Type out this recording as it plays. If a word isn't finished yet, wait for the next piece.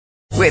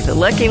With the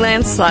Lucky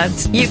Land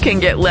Slots, you can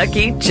get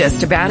lucky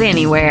just about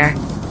anywhere.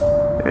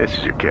 This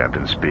is your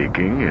captain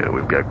speaking.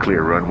 We've got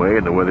clear runway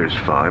and the weather's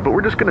fine, but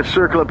we're just going to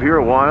circle up here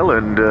a while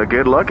and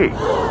get lucky.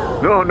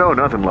 No,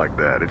 nothing like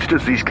that. It's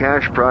just these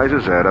cash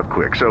prizes add up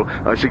quick. So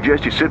I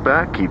suggest you sit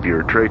back, keep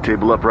your tray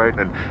table upright,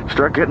 and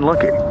start getting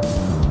lucky.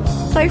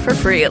 Play for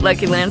free at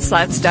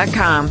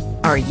LuckyLandSlots.com.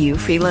 Are you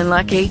feeling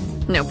lucky?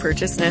 No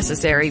purchase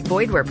necessary.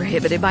 Void where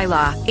prohibited by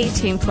law.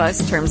 18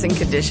 plus terms and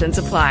conditions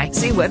apply.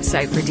 See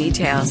website for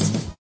details.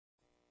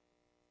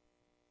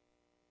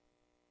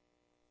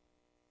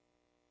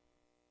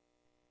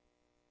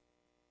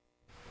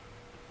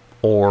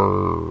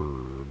 Or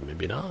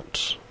maybe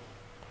not.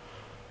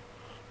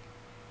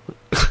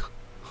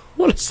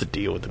 What is the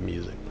deal with the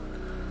music?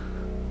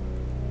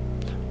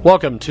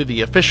 Welcome to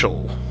the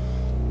official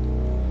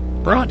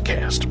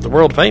broadcast of the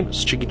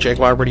world-famous Jiggy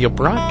Jaguar radio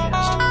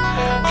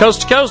broadcast.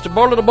 Coast to coast,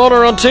 border to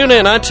border on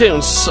TuneIn,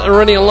 iTunes,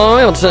 Radio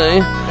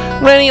Loyalty.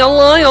 Radio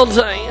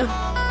Loyalty.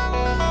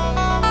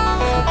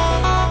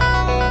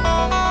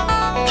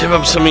 Give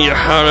up some of your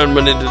hard-earned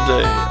money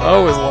today. I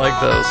always like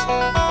those.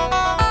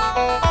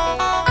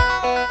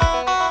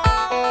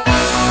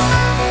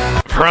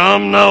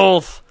 From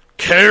North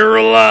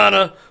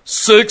Carolina,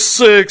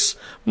 6'6",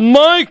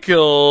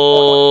 Michael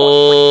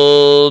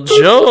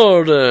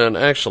Jordan.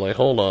 Actually,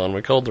 hold on.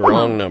 We called the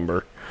wrong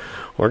number.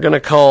 We're going to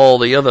call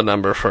the other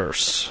number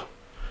first.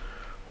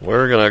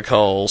 We're going to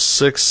call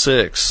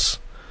 6'6",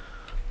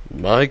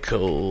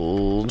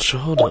 Michael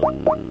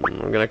Jordan. We're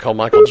going to call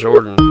Michael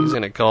Jordan. He's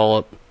going to call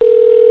it.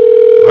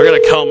 We're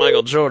going to call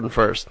Michael Jordan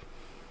first.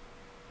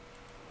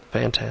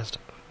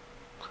 Fantastic.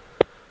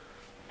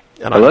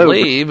 And Hello. I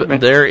believe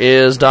there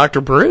is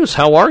Dr. Bruce.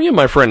 How are you,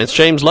 my friend? It's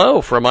James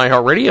Lowe from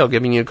iHeartRadio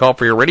giving you a call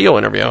for your radio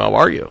interview. How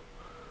are you?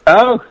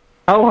 Oh,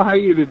 how are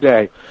you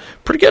today?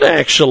 Pretty good,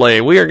 actually.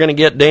 We are going to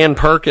get Dan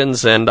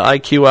Perkins and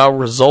IQ Al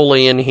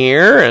Rizzoli in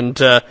here and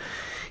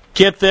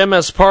get them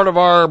as part of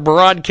our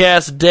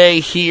broadcast day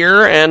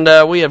here.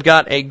 And we have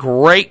got a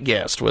great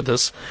guest with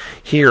us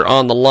here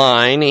on the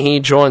line.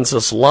 He joins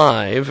us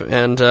live,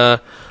 and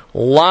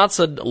lots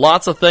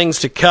of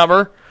things to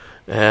cover.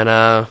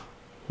 And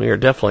we are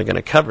definitely going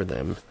to cover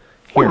them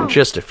here in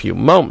just a few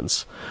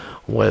moments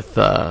with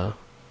our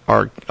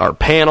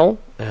panel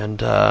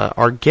and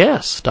our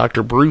guest,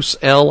 Dr. Bruce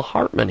L.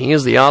 Hartman. He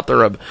is the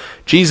author of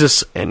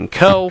Jesus &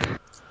 Co.,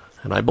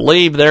 and I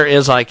believe there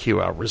is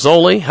IQ Al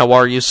Rizzoli. How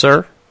are you,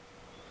 sir?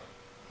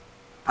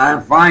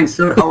 I'm fine,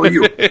 sir. How are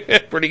you?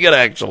 Pretty good,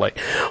 actually.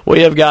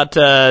 We have got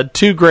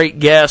two great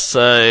guests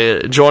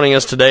joining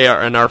us today.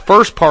 In our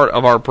first part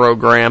of our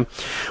program,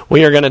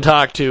 we are going to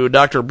talk to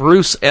Dr.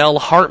 Bruce L.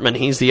 Hartman.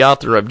 He's the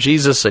author of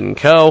Jesus &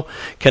 Co.,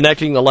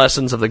 Connecting the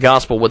Lessons of the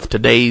Gospel with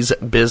Today's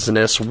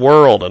Business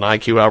World. And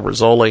IQ Al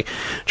Rizzoli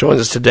joins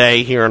us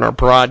today here in our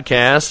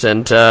broadcast.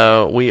 And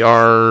we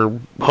are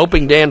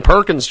hoping Dan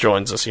Perkins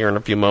joins us here in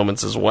a few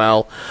moments as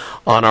well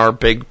on our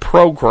big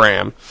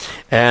program.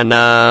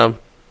 And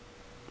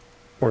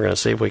we're going to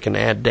see if we can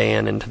add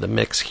Dan into the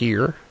mix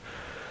here.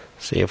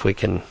 See if we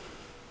can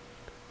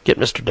get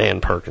Mr. Dan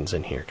Perkins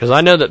in here. Because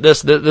I know that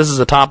this is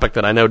a topic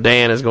that I know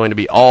Dan is going to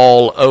be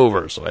all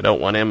over, so I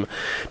don't want him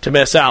to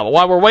miss out. But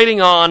while we're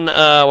waiting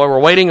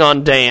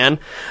on Dan,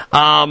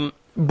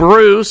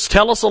 Bruce,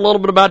 tell us a little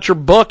bit about your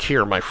book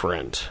here, my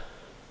friend.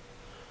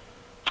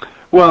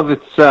 Well,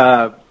 it's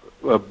a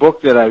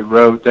book that I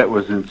wrote that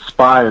was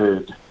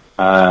inspired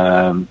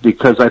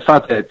because I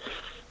thought that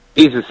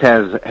Jesus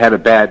has had a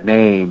bad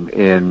name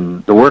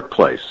in the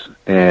workplace,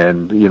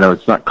 and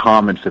it's not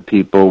common for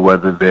people,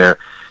 whether they're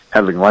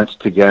having lunch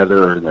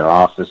together or in their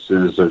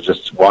offices or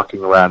just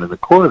walking around in the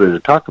corridor, to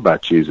talk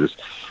about Jesus.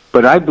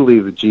 But I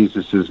believe that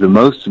Jesus is the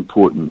most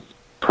important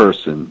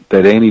person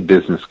that any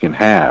business can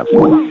have.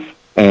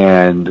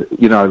 And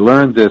I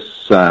learned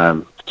this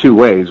two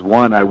ways.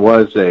 One, I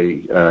was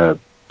a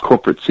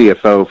corporate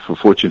CFO for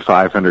Fortune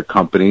 500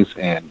 companies,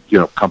 and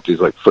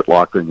companies like Foot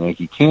Locker and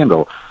Yankee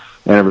Candle.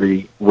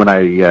 And when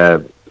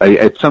I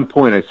at some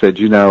point I said,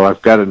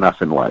 I've got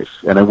enough in life.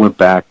 And I went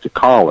back to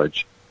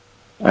college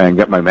and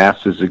got my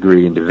master's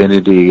degree in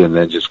divinity, and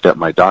then just got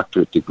my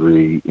doctorate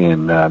degree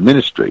in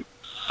ministry.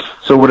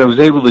 So what I was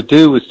able to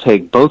do was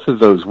take both of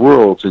those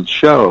worlds and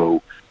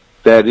show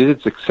that it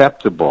is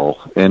acceptable,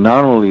 and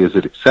not only is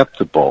it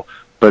acceptable,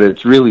 but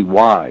it's really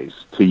wise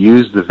to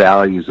use the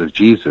values of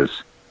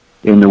Jesus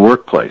in the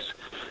workplace.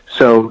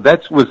 So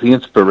that was the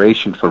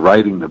inspiration for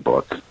writing the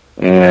book.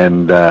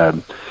 And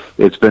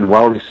it's been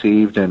well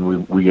received,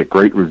 and we get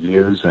great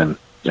reviews, and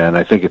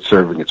I think it's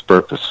serving its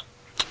purpose.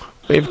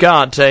 We've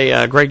got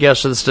a great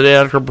guest with us today,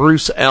 Dr.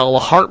 Bruce L.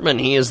 Hartman.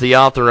 He is the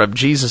author of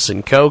Jesus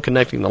 & Co.,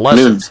 Connecting the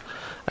Lessons.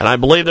 And I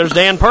believe there's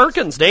Dan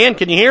Perkins. Dan,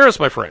 can you hear us,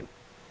 my friend?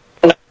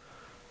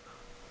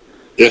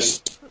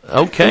 Yes.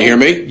 Okay. Can you hear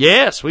me?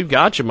 Yes, we've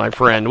got you, my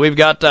friend. We've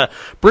got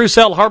Bruce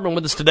L. Hartman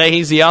with us today.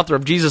 He's the author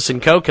of Jesus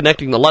 & Co.,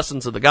 Connecting the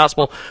Lessons of the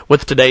Gospel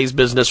with Today's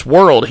Business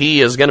World.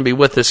 He is going to be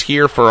with us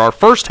here for our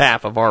first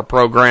half of our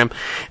program,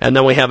 and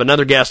then we have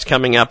another guest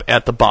coming up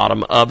at the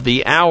bottom of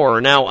the hour.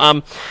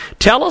 Now,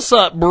 tell us,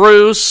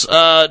 Bruce,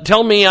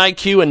 tell me,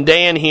 IQ, and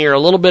Dan here a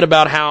little bit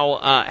about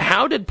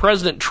how did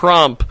President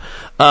Trump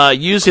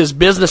use his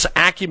business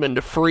acumen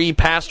to free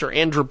Pastor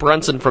Andrew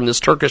Brunson from this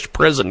Turkish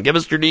prison? Give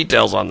us your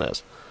details on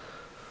this.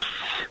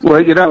 Well,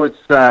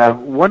 it's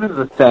one of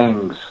the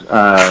things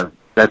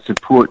that's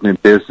important in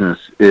business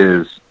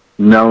is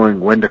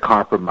knowing when to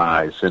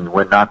compromise and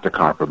when not to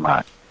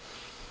compromise.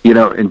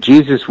 And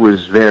Jesus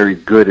was very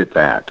good at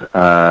that.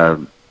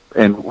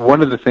 And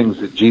one of the things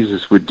that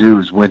Jesus would do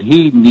is when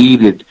he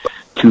needed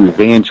to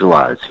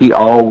evangelize, he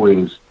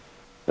always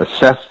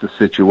assessed the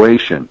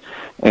situation.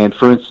 And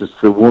for instance,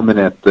 the woman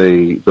at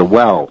the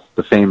well,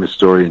 the famous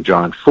story in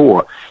John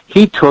 4,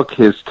 he took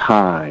his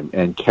time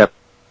and kept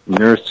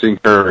nursing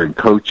her and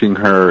coaching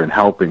her and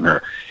helping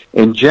her.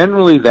 And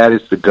generally that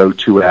is the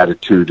go-to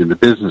attitude in the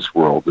business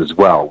world as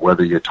well,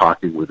 whether you're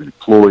talking with an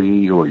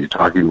employee or you're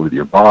talking with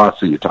your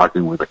boss or you're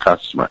talking with a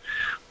customer.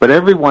 But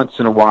every once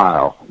in a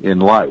while in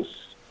life,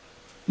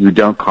 you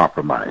don't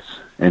compromise.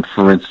 And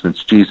for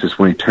instance, Jesus,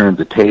 when he turned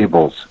the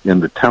tables in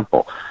the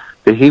temple,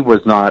 that he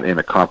was not in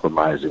a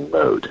compromising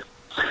mode.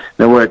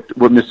 Now, what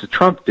Mr.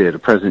 Trump did,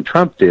 President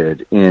Trump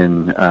did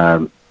in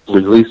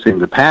releasing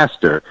the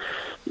pastor,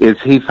 is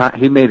he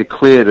made it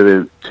clear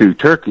to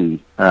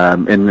Turkey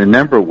in a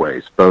number of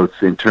ways, both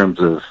in terms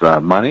of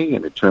money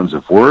and in terms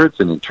of words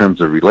and in terms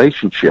of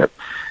relationship,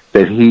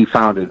 that he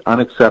found it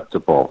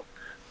unacceptable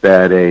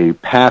that a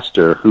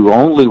pastor who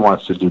only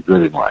wants to do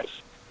good in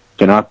life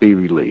cannot be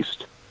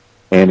released.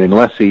 And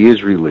unless he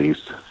is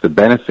released, the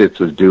benefits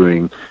of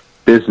doing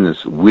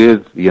business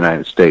with the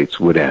United States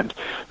would end.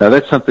 Now,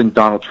 that's something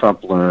Donald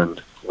Trump learned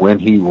when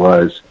he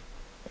was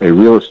a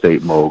real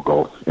estate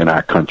mogul in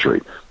our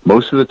country.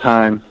 Most of the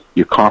time,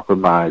 you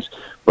compromise,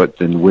 but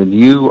then when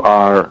you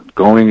are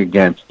going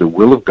against the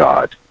will of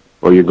God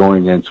or you're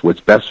going against what's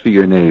best for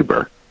your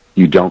neighbor,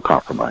 you don't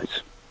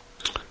compromise.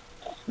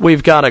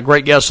 We've got a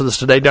great guest with us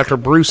today, Dr.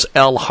 Bruce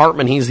L.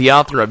 Hartman. He's the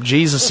author of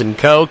Jesus &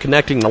 Co.,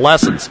 Connecting the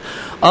Lessons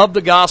of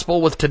the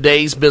Gospel with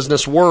Today's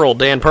Business World.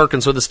 Dan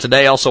Perkins with us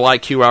today, also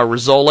IQ our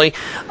Rizzoli.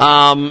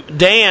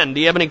 Dan, do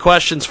you have any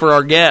questions for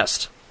our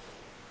guest?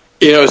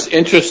 It's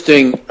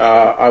interesting.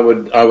 I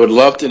would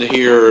love to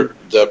hear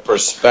the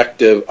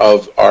perspective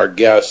of our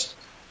guest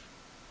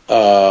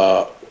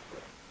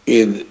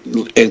in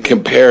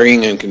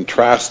comparing and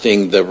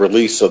contrasting the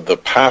release of the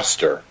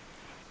pastor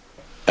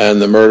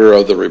and the murder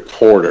of the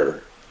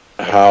reporter,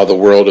 how the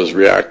world is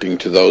reacting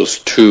to those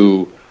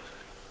two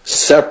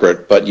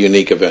separate but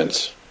unique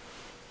events.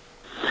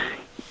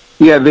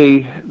 Yeah,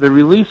 the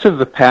release of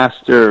the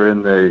pastor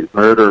and the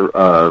murder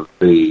of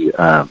the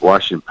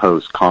Washington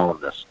Post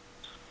columnist,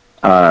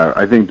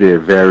 I think they're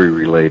very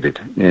related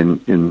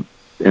in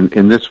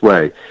this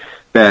way,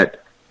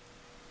 that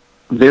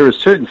there are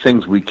certain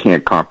things we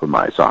can't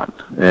compromise on,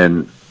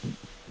 and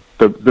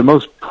the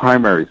most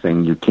primary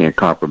thing you can't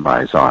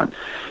compromise on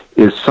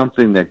is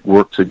something that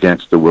works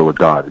against the will of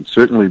God. And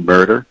certainly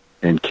murder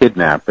and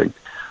kidnapping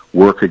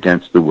work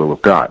against the will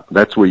of God.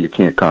 That's where you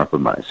can't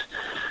compromise.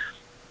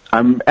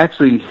 I'm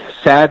actually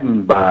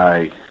saddened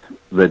by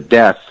the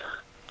death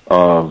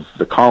of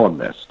the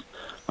columnist.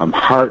 I'm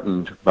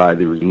heartened by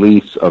the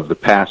release of the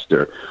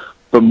pastor.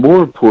 But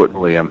more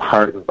importantly, I'm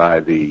heartened by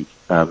the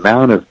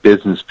amount of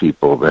business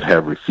people that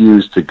have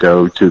refused to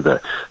go to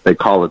they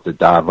call it the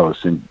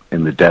Davos in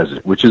the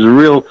desert, which is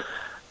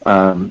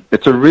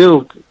it's a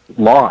real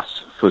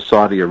loss for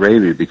Saudi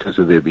Arabia because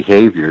of their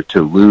behavior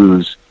to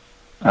lose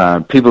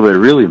people that are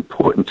really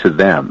important to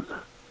them.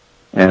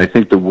 And I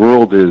think the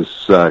world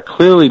is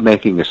clearly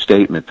making a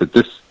statement that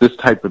this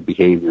type of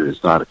behavior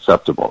is not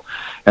acceptable.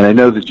 And I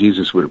know that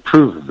Jesus would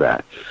approve of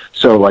that.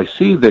 So I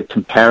see the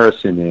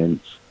comparison in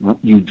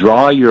you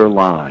draw your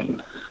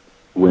line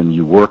when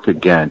you work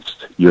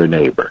against your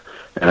neighbor.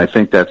 And I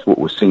think that's what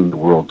we're seeing the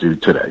world do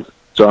today.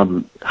 So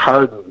I'm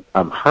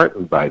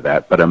heartened by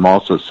that, but I'm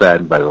also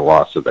saddened by the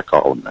loss of the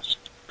columnist.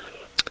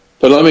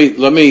 But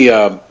let me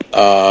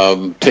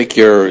take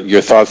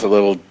your thoughts a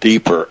little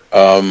deeper.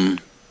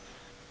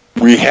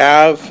 We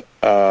have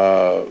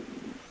a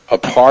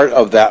part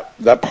of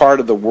that part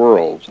of the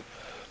world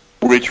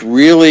which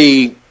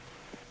really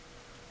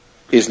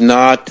is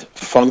not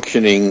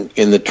functioning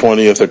in the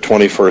 20th or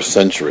 21st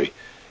century.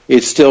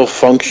 It's still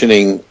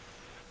functioning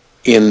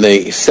in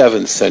the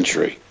 7th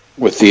century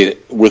with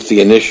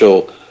the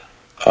initial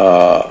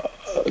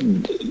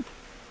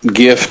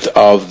gift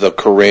of the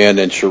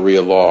Quran and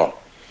Sharia law.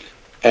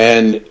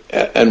 And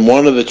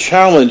one of the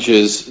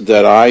challenges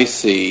that I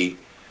see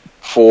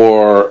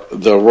for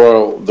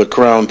the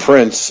crown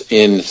prince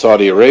in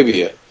Saudi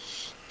Arabia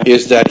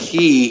is that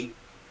he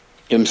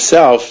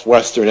himself,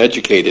 Western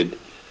educated,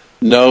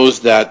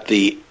 knows that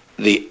the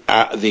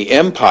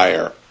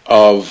empire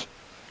of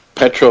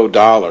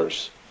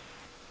petrodollars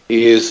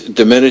is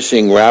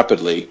diminishing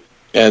rapidly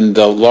And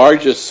the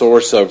largest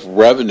source of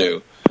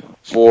revenue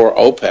for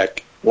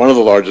OPEC, one of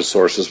the largest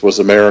sources, was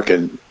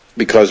American,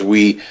 because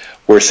we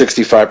were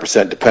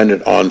 65%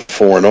 dependent on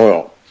foreign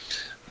oil.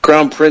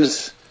 Crown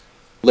Prince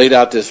laid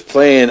out this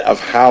plan of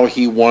how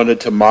he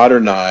wanted to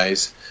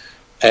modernize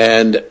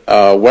and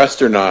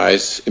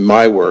westernize, in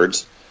my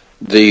words,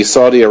 the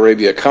Saudi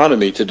Arabia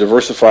economy to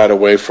diversify it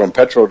away from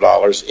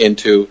petrodollars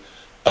into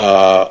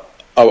a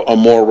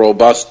more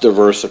robust,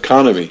 diverse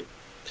economy.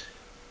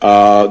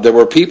 There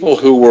were people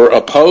who were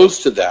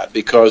opposed to that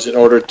because in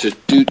order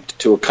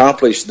to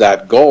accomplish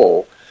that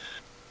goal,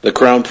 the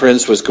Crown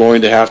Prince was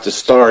going to have to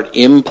start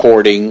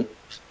importing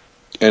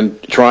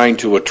and trying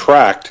to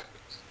attract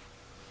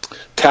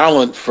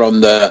talent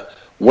from the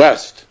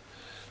West.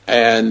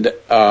 And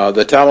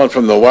the talent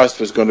from the West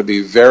was going to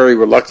be very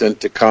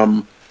reluctant to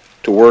come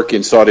to work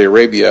in Saudi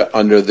Arabia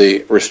under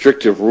the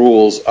restrictive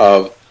rules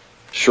of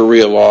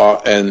Sharia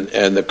law and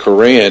the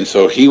Quran.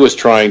 So he was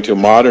trying to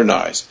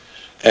modernize.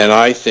 And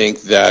I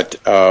think that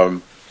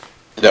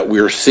that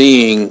we're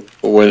seeing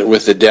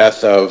with the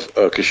death of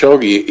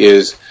Khashoggi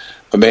is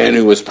a man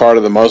who was part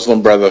of the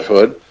Muslim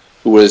Brotherhood,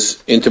 who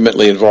was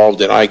intimately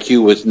involved in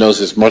IQ, knows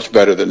this much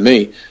better than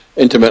me,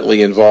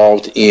 intimately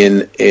involved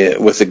in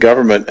with the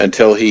government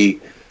until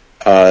he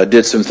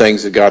did some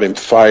things that got him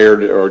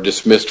fired or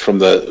dismissed from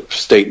the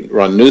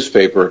state-run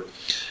newspaper.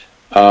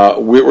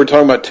 We're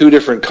talking about two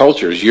different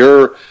cultures.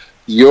 Your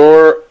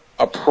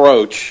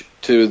approach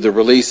to the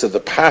release of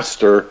the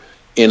pastor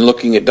in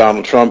looking at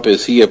Donald Trump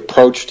is he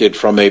approached it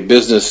from a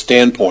business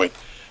standpoint,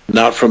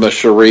 not from a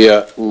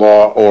Sharia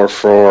law or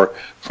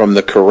from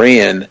the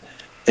Quran.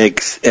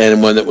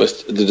 And when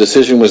the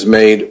decision was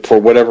made for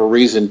whatever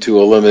reason to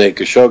eliminate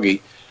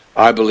Khashoggi,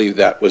 I believe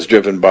that was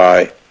driven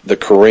by the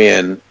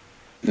Quran,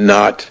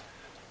 not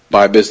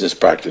by business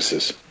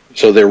practices.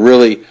 So they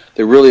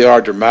really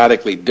are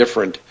dramatically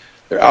different.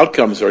 Their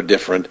outcomes are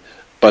different,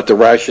 but the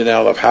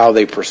rationale of how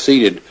they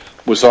proceeded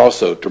was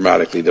also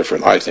dramatically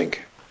different, I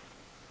think.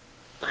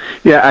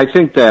 Yeah, I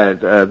think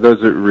that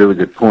those are really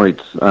good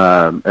points,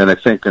 and I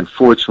think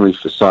unfortunately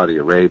for Saudi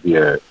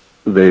Arabia,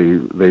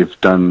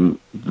 they've done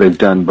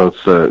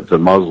both the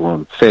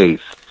Muslim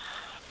faith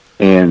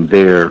and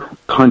their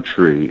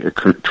country a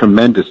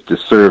tremendous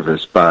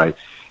disservice by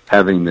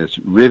having this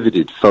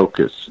riveted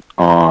focus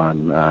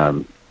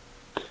on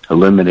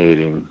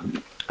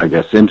eliminating, I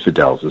guess,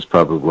 infidels is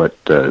probably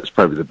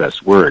the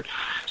best word.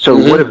 So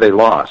what have they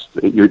lost?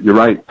 You're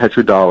right.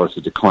 Petrodollars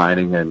are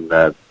declining,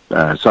 and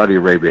Saudi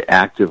Arabia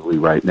actively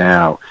right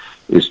now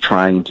is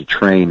trying to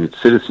train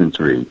its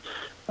citizenry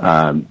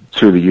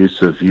through the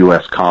use of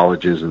U.S.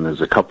 colleges, and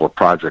there's a couple of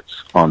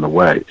projects on the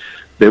way.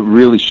 They're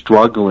really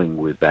struggling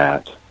with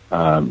that,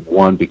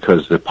 one,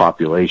 because the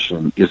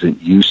population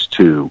isn't used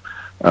to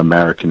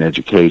American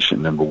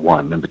education, number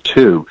one. Number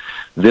two,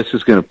 this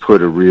is going to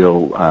put a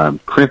real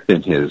crimp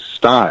in his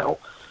style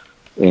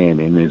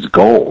and in his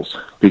goals,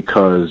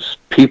 because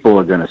people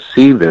are going to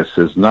see this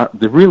as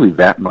they're really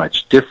that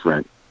much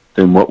different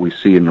than what we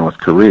see in North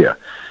Korea.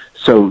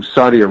 So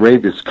Saudi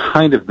Arabia's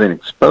kind of been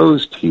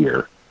exposed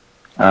here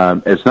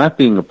as not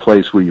being a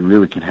place where you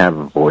really can have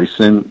a voice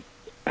in.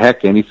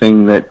 Heck,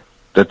 anything that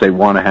they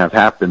want to have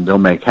happen, they'll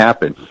make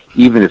happen,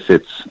 even if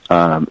it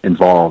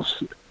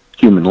involves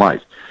human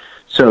life.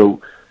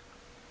 So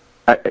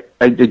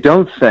I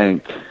don't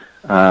think,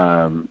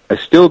 I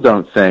still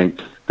don't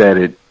think that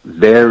it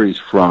varies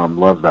from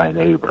love thy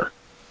neighbor.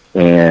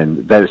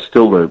 And that is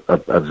still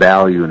a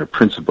value and a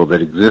principle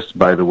that exists,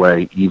 by the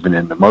way, even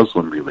in the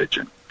Muslim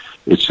religion.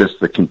 It's just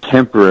the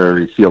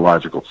contemporary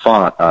theological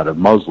thought out of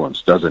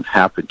Muslims doesn't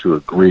happen to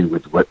agree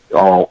with what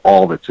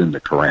all that's in the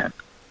Quran.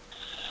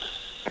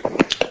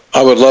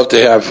 I would love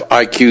to have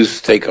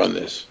IQ's take on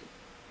this.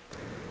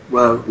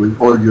 Well,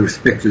 with all due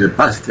respect to the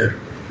pastor,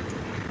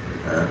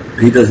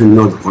 he doesn't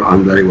know the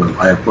Quran very well.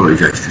 I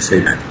apologize to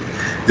say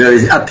that. There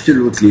is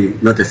absolutely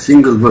not a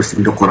single verse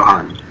in the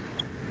Quran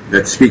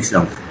that speaks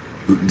of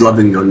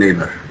loving your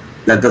neighbor.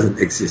 That doesn't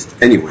exist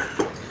anywhere.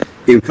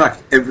 In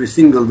fact, every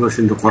single verse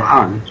in the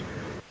Quran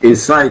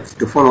incites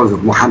the followers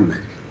of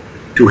Muhammad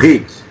to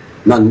hate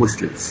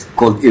non-Muslims,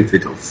 called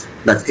infidels.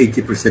 That's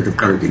 80% of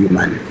current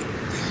humanity.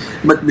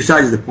 But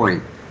besides the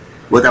point,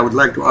 what I would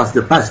like to ask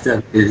the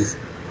pastor is,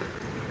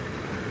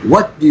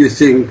 what do you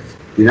think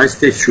the United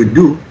States should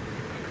do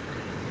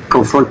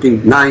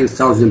confronting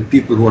 9,000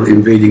 people who are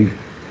invading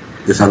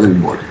the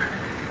southern border?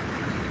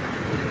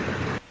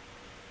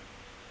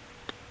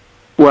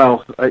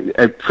 Well,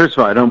 first of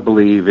all, I don't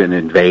believe in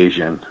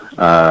invasion,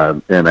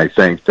 and I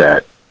think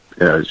that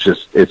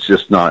it's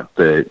just not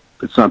the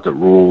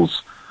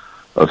rules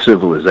of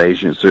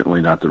civilization. It's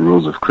certainly not the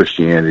rules of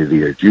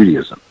Christianity or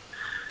Judaism.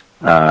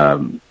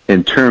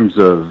 In terms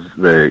of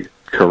the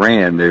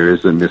Quran, there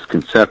is a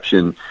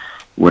misconception.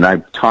 When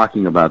I'm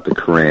talking about the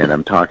Quran,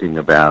 I'm talking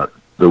about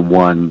the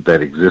one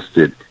that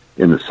existed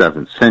in the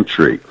 7th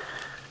century.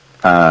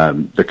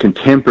 The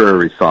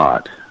contemporary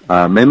thought,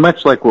 and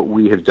much like what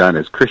we have done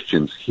as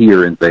Christians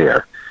here and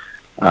there,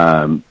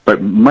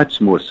 but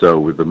much more so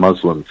with the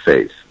Muslim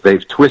faith.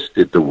 They've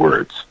twisted the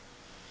words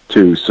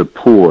to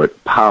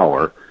support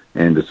power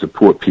and to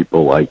support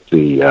people like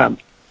the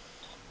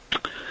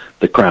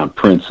Crown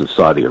Prince of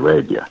Saudi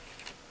Arabia.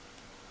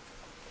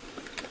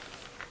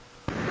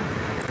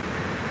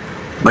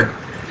 But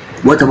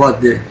what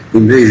about the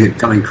invasion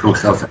coming from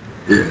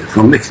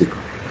from Mexico?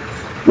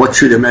 What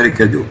should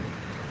America do?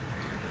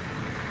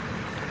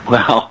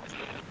 Well,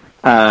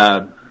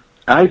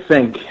 I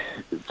think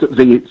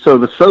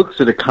the folks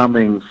that are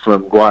coming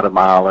from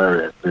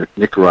Guatemala and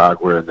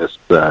Nicaragua and this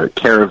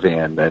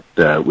caravan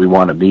that we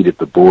want to meet at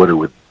the border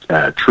with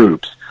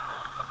troops,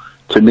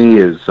 to me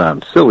is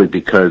silly,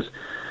 because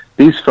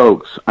these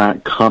folks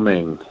aren't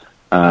coming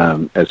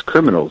as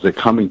criminals. They're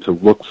coming to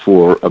look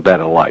for a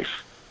better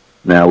life.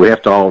 Now, we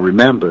have to all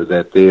remember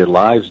that their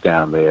lives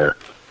down there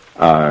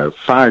are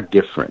far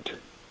different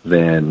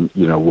than,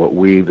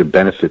 the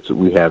benefits that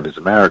we have as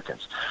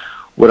Americans.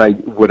 What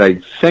I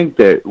think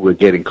that we're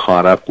getting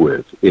caught up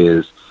with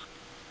is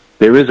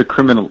there is a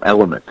criminal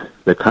element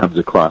that comes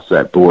across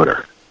that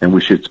border, and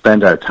we should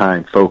spend our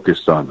time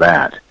focused on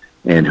that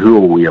and who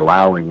are we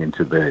allowing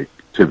into the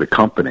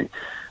company,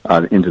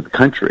 into the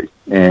country.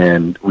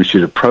 And we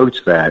should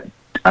approach that,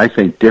 I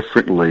think,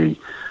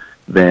 differently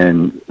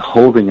than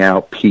holding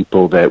out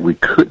people that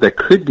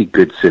could be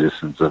good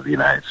citizens of the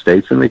United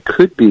States, and they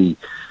could be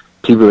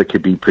people that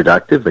could be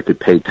productive, that could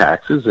pay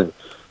taxes, and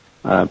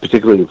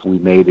particularly if we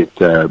made it,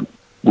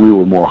 we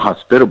were more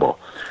hospitable.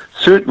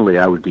 Certainly,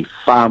 I would be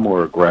far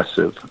more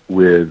aggressive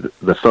with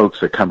the folks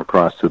that come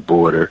across the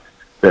border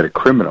that are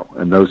criminal,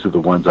 and those are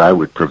the ones I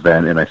would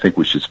prevent, and I think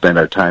we should spend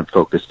our time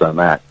focused on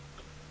that.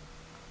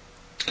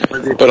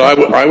 But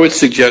I would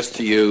suggest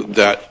to you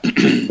that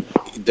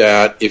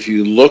that if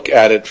you look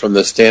at it from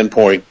the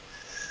standpoint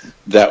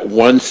that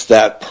once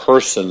that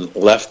person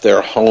left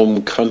their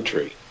home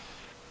country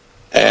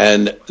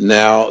and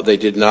now they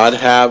did not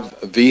have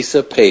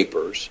visa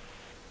papers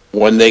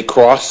when they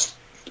crossed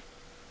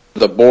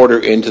the border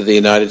into the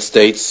United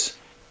States,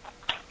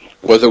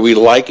 whether we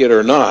like it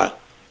or not,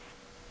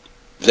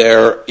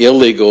 they're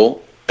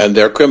illegal and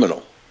they're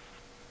criminal.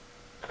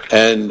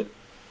 And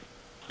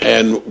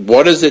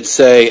what does it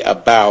say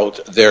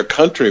about their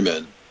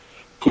countrymen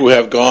who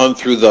have gone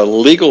through the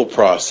legal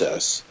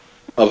process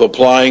of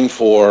applying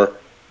for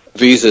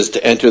visas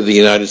to enter the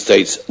United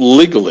States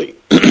legally?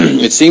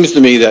 It seems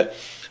to me that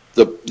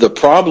the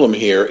problem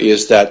here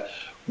is that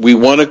we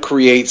want to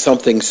create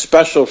something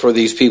special for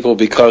these people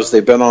because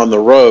they've been on the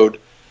road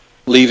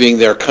leaving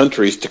their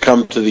countries to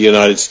come to the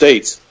United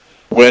States,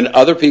 when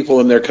other people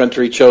in their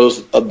country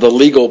chose the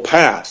legal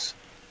path.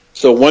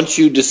 So once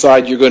you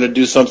decide you're going to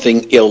do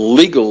something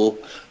illegal,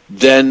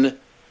 then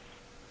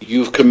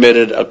you've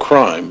committed a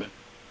crime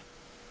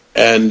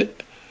and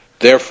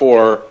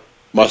therefore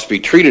must be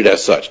treated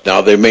as such.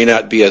 Now, they may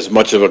not be as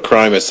much of a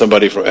crime as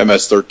somebody from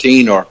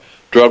MS-13 or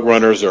drug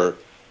runners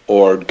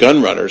or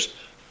gun runners,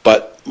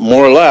 but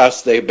more or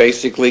less they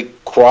basically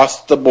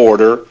crossed the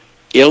border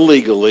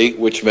illegally,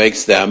 which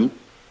makes them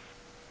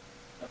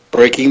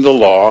breaking the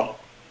law,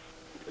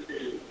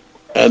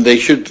 and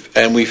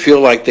we feel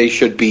like they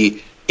should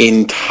be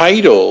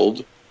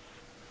entitled.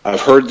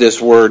 I've heard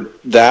this word,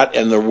 that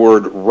and the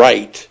word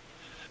right,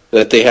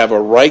 that they have a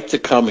right to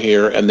come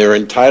here and they're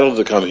entitled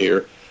to come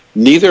here,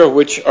 neither of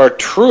which are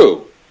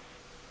true.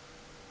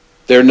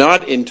 They're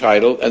not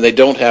entitled and they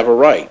don't have a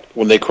right.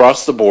 When they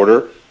cross the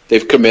border,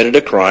 they've committed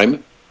a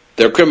crime.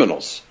 They're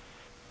criminals.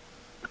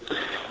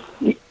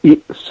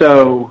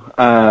 So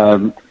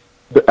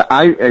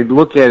I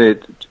look at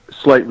it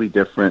slightly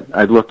different.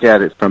 I look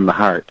at it from the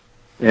heart,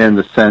 in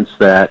the sense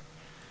that,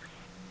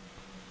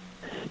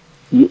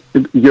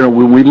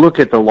 when we look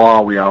at the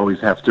law, we always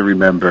have to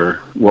remember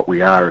what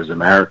we are as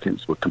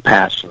Americans. We're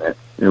compassionate,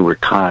 and we're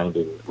kind,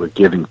 and we're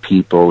giving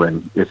people,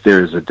 and if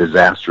there's a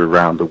disaster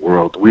around the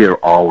world, we are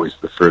always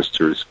the first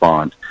to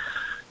respond.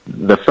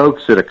 The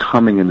folks that are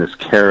coming in this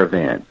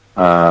caravan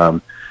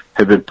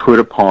have been put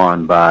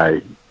upon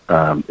by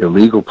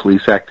illegal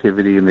police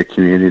activity in the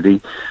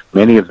community.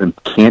 Many of them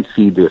can't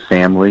feed their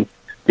family.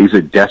 These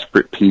are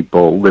desperate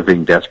people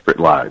living desperate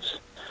lives.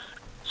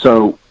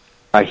 So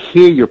I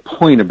hear your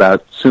point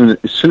about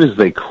as soon as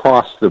they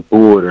cross the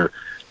border,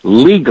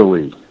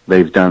 legally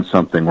they've done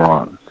something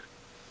wrong.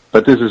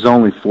 But this is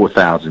only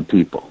 4,000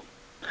 people.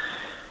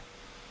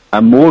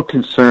 I'm more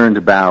concerned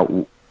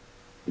about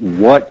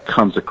what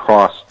comes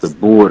across the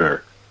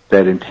border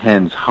that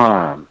intends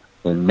harm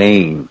and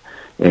maim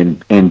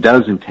and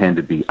does intend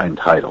to be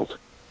entitled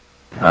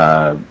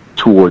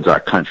towards our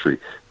country.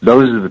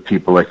 Those are the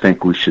people I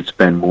think we should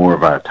spend more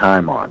of our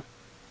time on.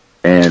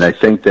 And I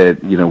think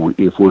that,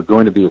 if we're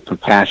going to be a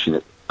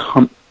compassionate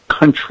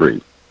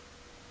country,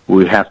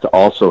 we have to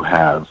also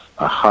have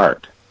a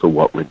heart for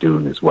what we're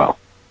doing as well.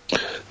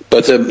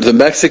 But the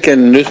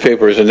Mexican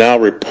newspapers are now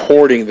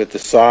reporting that the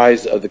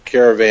size of the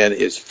caravan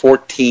is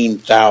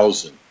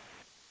 14,000.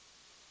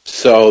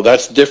 So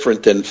that's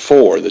different than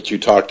 4 that you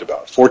talked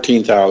about.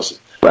 14,000.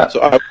 Well,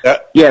 so I'm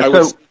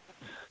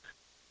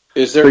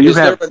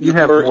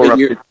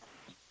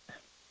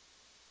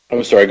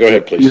sorry. Go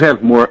ahead, please.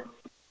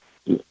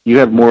 You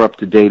have more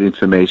up-to-date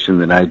information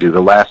than I do.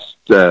 The last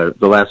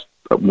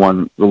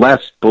the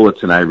last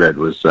bulletin I read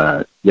was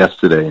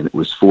yesterday, and it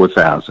was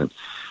 4,000.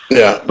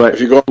 Yeah, but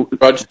if you go to the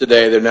budget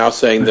today, they're now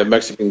saying the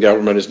Mexican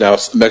government is now,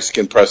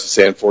 Mexican press is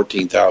saying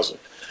 14,000.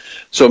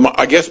 So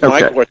I guess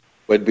my question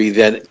would be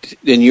then,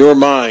 in your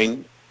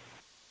mind,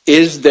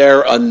 is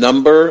there a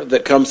number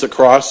that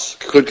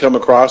could come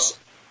across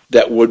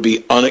that would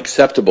be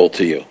unacceptable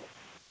to you?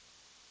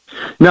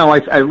 No,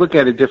 I look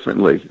at it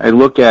differently. I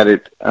look at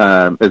it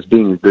as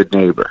being a good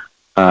neighbor.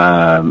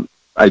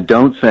 I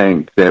don't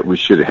think that we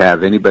should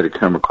have anybody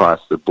come across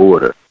the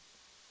border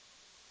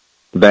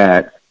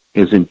that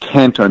is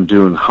intent on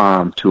doing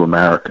harm to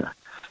America.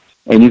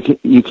 And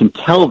you can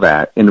tell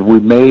that, and if we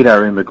made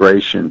our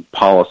immigration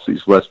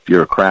policies less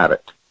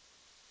bureaucratic,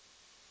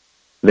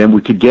 then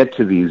we could get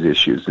to these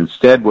issues.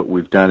 Instead, what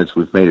we've done is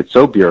we've made it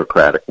so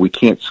bureaucratic we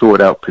can't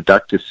sort out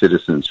productive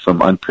citizens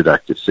from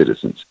unproductive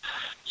citizens.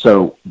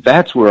 So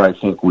that's where I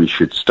think we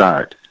should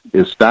start,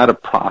 is start a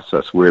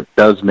process where it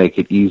does make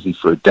it easy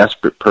for a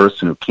desperate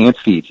person who can't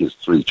feed his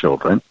 3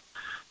 children.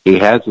 He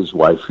has his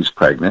wife who's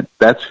pregnant.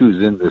 That's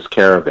who's in this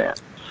caravan.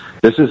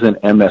 This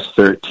isn't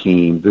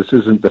MS-13. This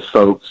isn't the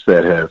folks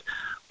that have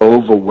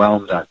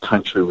overwhelmed our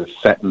country with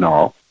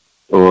fentanyl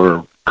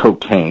or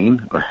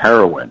cocaine or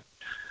heroin.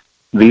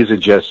 These are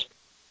just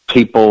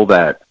people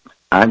that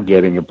aren't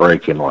getting a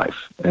break in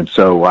life. And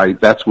so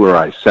that's where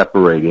I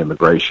separate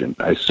immigration.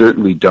 I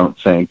certainly don't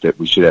think that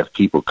we should have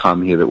people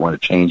come here that want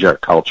to change our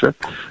culture.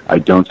 I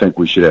don't think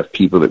we should have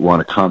people that want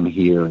to come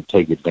here and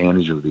take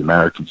advantage of the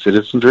American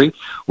citizenry,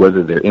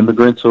 whether they're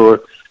immigrants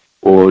or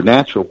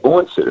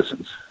natural-born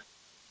citizens.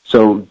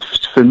 So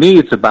for me,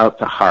 it's about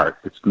the heart.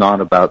 It's not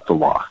about the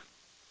law.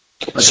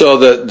 So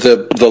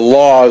the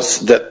laws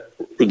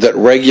that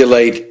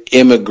regulate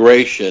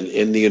immigration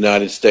in the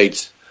United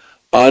States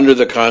under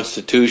the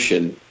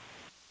Constitution,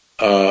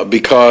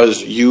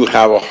 because you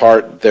have a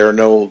heart, they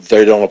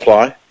don't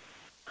apply?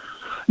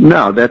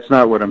 No, that's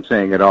not what I'm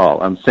saying at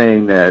all. I'm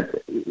saying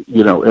that,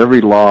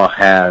 every law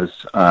has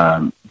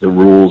the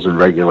rules and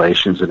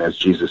regulations, and as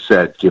Jesus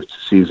said, give to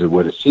Caesar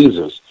what is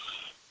Caesar's.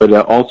 But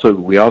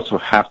we also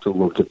have to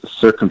look at the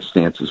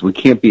circumstances. We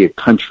can't be a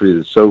country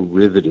that's so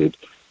riveted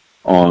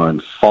on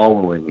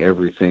following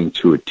everything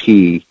to a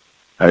T,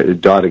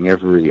 dotting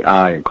every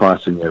I and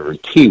crossing every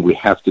T. We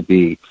have to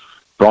be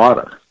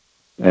broader.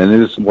 And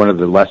this is one of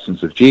the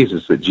lessons of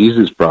Jesus that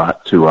Jesus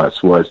brought to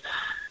us was,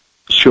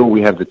 sure,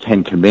 we have the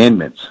 10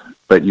 Commandments,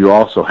 but you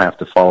also have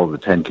to follow the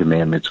 10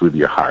 Commandments with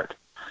your heart.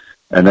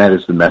 And that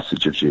is the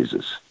message of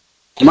Jesus.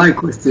 My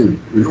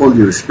question, with all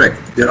due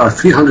respect, there are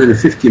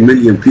 350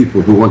 million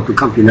people who want to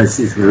come to the United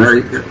States of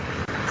America,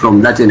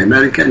 from Latin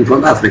America and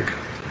from Africa.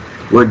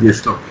 Where do you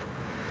stop?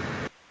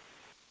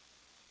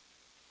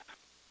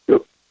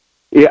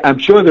 Yeah, I'm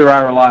sure there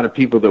are a lot of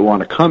people that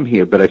want to come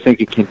here, but I think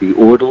it can be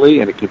orderly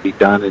and it can be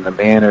done in a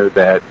manner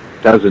that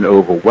doesn't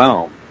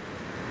overwhelm.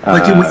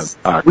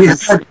 We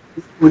had,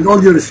 with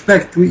all due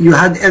respect, you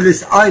had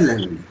Ellis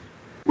Island,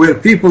 where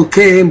people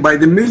came by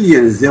the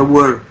millions. They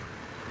were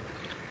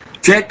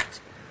checked,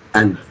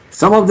 and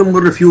some of them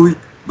were refused,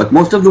 but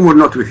most of them were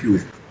not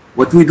refused.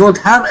 What we don't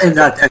have is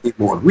that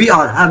anymore. We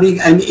are having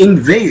an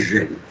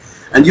invasion.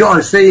 And you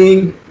are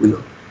saying,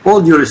 with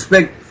all due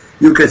respect,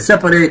 you can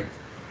separate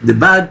the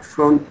bad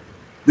from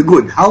the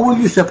good. How will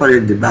you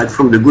separate the bad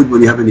from the good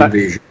when you have an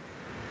invasion?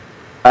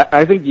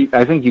 I think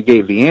you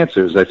gave the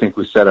answers. I think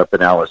we set up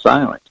an Ellis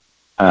Island.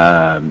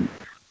 And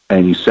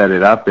you set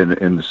it up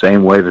in the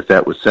same way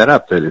that was set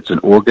up, that it's an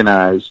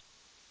organized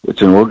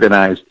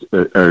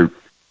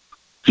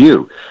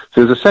view.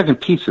 So there's a second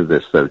piece of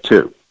this, though,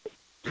 too.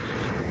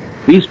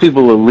 These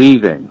people are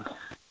leaving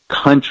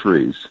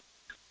countries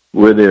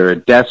where there are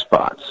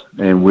despots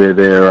and where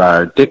there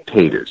are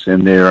dictators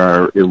and there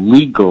are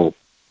illegal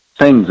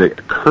things that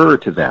occur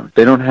to them.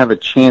 They don't have a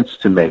chance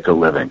to make a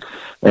living.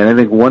 And I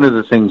think one of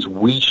the things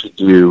we should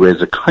do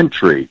as a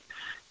country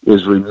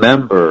is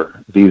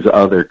remember these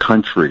other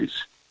countries.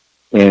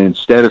 And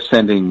instead of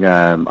sending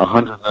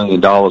 $100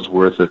 million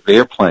worth of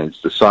airplanes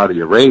to Saudi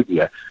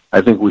Arabia,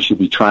 I think we should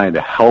be trying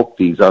to help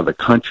these other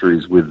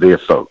countries with their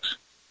folks.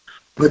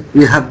 But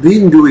we have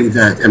been doing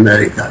that,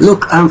 America.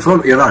 Look, I'm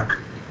from Iraq.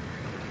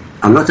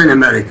 I'm not an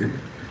American.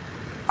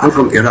 I'm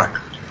from Iraq.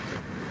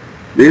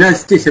 The United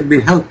States have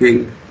been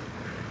helping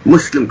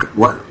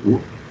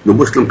the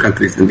Muslim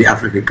countries and the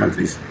African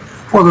countries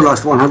for the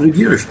last 100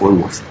 years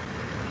almost.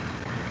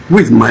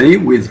 With money,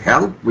 with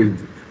help, with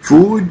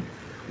food,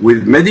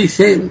 with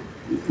medicine.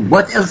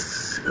 What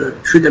else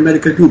should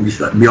America do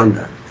beyond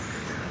that?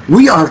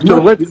 We are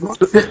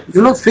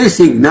you're not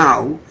facing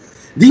now,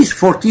 these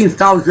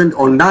 14,000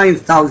 or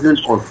 9,000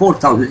 or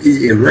 4,000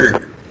 is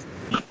irrelevant.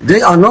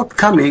 They are not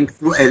coming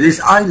through Ellis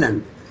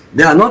Island.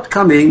 They are not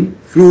coming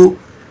through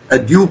a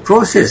due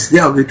process. They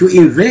are going to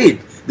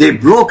invade. They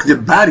broke the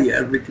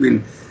barrier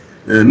between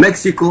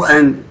Mexico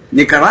and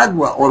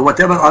Nicaragua or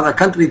whatever other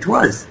country it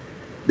was.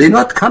 They're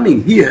not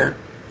coming here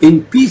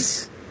in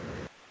peace.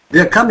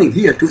 They're coming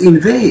here to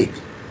invade.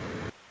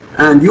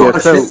 And you are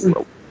saying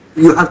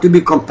you have to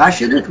be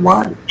compassionate?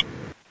 Why?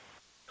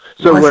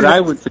 So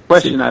the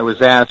question I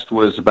was asked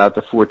was about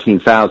the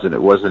 14,000.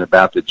 It wasn't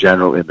about the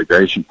general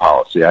immigration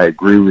policy. I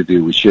agree with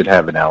you. We should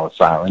have an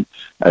Ellis Island.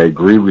 I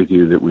agree with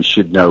you that we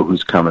should know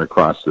who's coming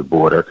across the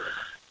border.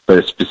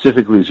 But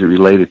specifically as it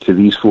related to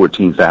these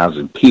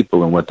 14,000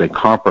 people and what they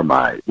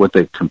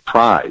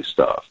comprised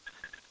of.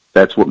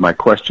 That's what my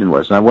question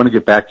was. And I want to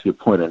get back to your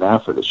point on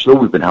Africa. Sure,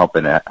 we've been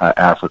helping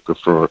Africa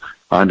for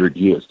 100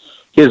 years.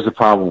 Here's the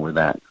problem with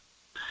that.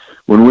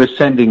 When we're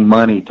sending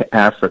money to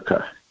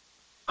Africa,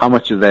 how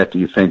much of that do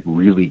you think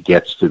really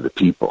gets to the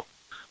people?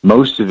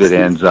 Most of it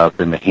ends up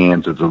in the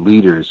hands of the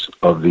leaders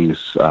of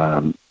these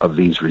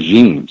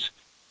regimes.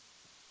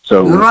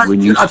 So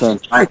when you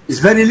send, it's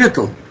very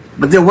little.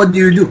 But then what do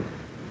you do?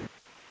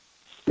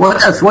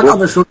 What else? What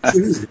other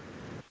solution is there?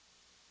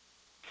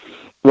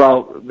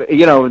 Well,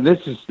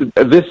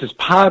 this is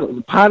part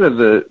of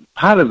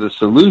the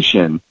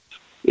solution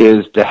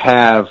is to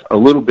have a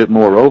little bit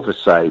more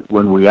oversight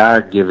when we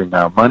are giving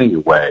our money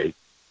away.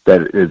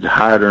 That is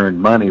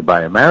hard-earned money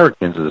by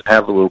Americans, is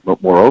have a little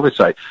bit more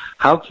oversight.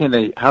 How can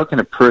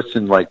a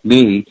person like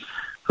me,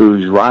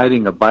 who's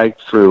riding a bike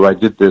through? I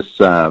did this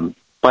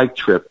bike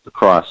trip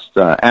across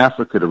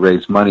Africa to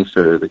raise money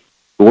for the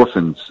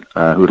orphans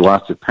who had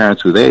lost their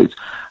parents with AIDS.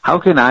 How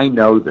can I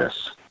know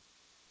this,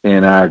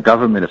 and our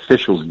government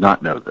officials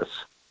not know this?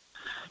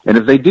 And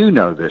if they do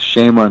know this,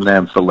 shame on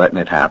them for letting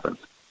it happen.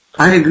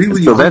 I agree with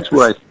you. So that's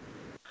why.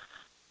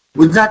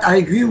 With that, I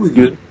agree with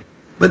you.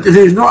 But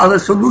there is no other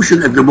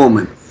solution at the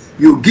moment.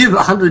 You give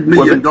 $100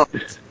 million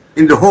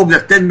in the hope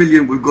that 10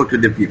 million will go to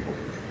the people.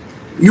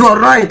 You are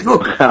right.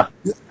 Look, the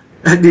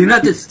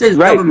United States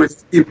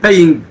government is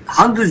paying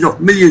hundreds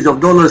of millions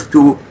of dollars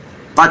to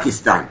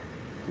Pakistan.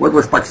 What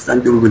was Pakistan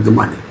doing with the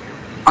money?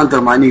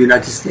 Undermining the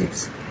United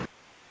States.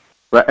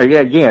 Right.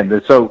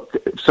 Again, so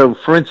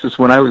for instance,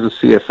 when I was a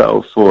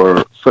CFO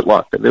for Foot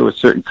Locker, there were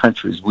certain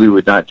countries we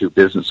would not do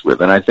business with,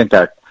 and I think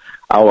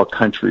our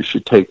country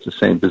should take the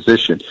same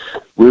position.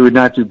 We would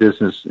not do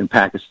business in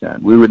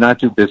Pakistan. We would not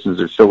do business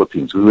in the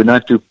Philippines. We would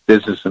not do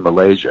business in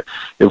Malaysia.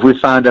 If we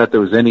found out there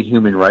was any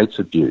human rights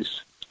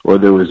abuse, or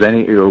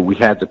we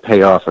had to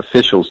pay off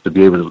officials to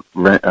be able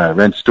to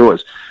rent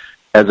stores,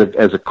 as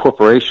a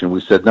corporation, we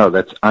said no,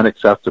 that's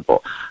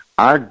unacceptable.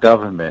 Our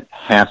government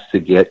has to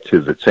get to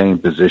the same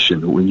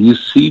position. When you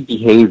see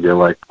behavior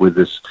like with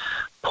this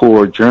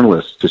poor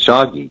journalist,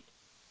 Khashoggi,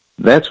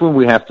 that's when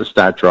we have to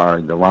start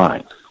drawing the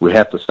line. We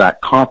have to start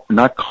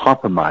not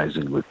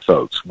compromising with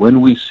folks.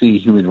 When we see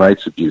human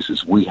rights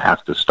abuses, we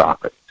have to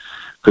stop it.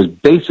 Because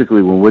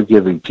basically when we're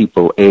giving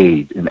people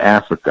aid in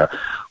Africa,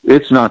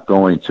 it's not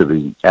going to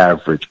the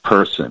average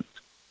person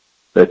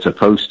that's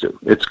supposed to.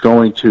 It's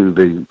going to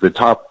the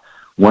top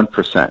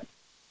 1%.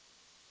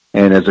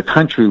 And as a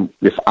country,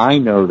 if I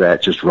know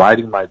that just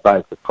riding my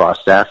bike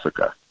across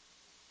Africa,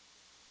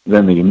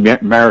 then the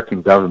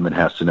American government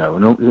has to know.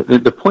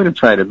 And the point I'm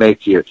trying to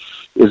make here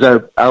is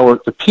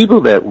the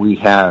people that we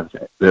have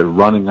that are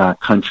running our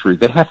country,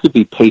 they have to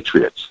be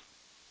patriots.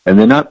 And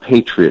they're not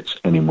patriots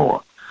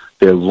anymore.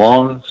 They're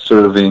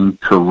long-serving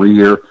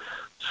career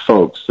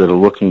folks that are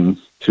looking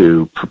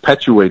to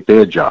perpetuate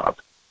their job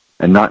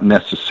and not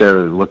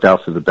necessarily look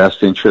out for the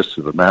best interests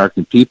of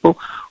American people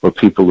or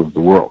people of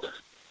the world.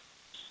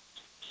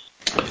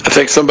 I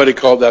think somebody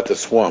called that the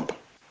swamp.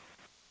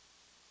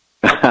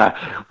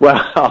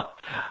 Well,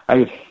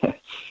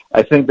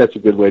 I think that's a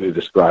good way to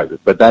describe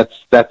it, but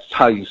that's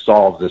how you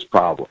solve this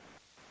problem.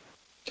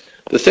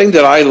 The thing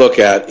that I look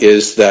at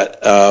is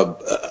that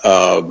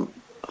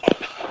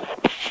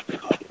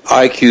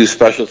IQ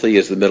specialty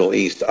is the Middle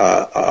East.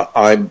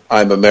 I'm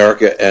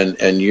America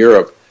and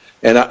Europe,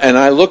 and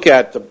I look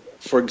at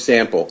for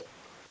example,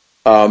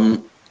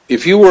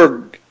 if you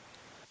were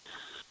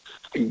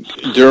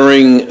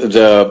during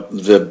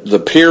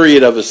the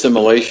period of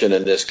assimilation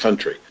in this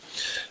country.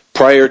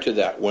 Prior to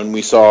that, when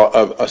we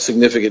saw a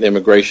significant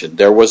immigration,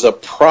 there was a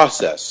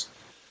process.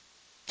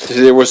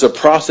 There was a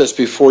process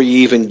before you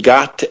even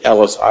got to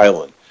Ellis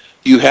Island.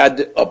 You had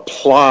to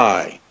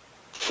apply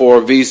for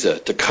a visa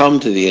to come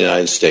to the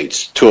United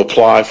States, to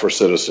apply for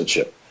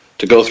citizenship,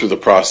 to go through the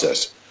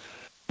process.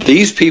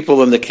 These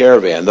people in the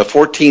caravan, the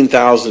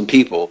 14,000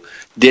 people,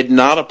 did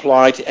not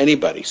apply to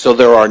anybody. So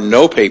there are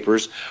no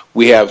papers.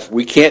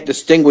 We can't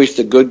distinguish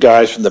the good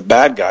guys from the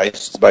bad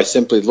guys by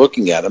simply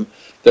looking at them.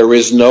 There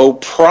is no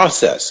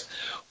process.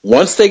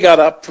 Once they got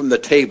up from the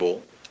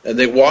table and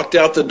they walked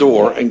out the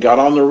door and got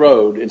on the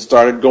road and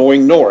started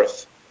going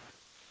north,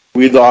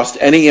 we lost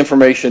any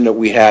information that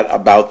we had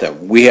about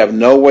them. We have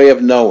no way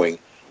of knowing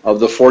of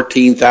the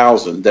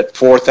 14,000 that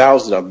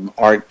 4,000 of them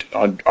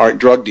aren't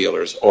drug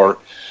dealers or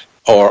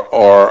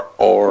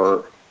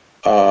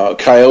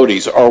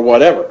coyotes or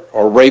whatever,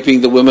 or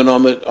raping the women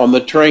on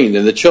the train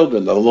and the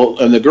children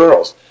and the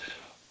girls.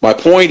 My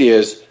point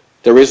is,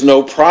 there is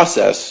no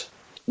process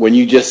when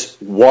you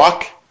just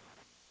walk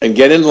and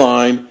get in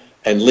line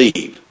and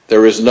leave.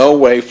 There is no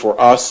way for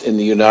us in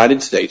the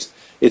United States.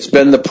 It's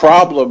been the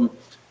problem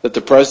that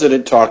the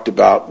president talked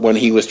about when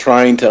he was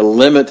trying to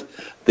limit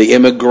the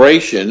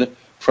immigration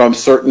from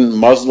certain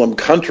Muslim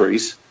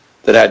countries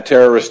that had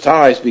terrorist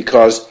ties,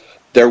 because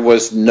there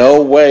was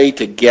no way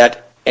to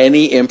get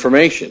any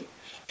information.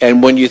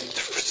 And when you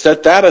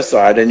set that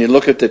aside and you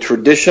look at the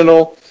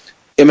traditional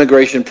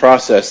immigration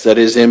process that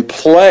is in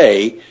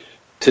play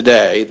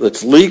today,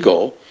 that's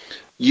legal,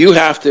 you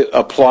have to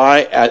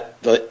apply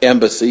at the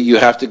embassy. You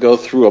have to go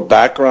through a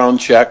background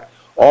check.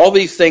 All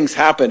these things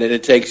happen, and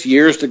it takes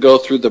years to go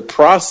through the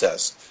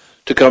process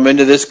to come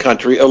into this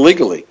country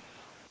illegally.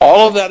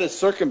 All of that is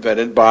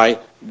circumvented by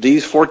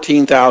these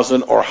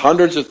 14,000 or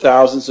hundreds of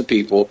thousands of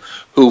people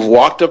who've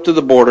walked up to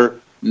the border,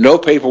 no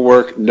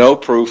paperwork, no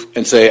proof,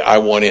 and say, I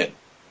want in.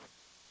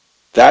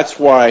 That's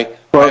why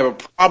I have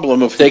a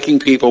problem of taking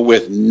people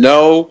with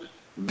no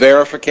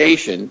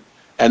verification,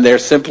 and they're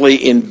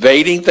simply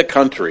invading the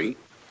country,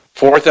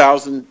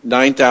 4,000,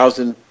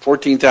 9,000,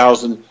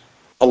 14,000,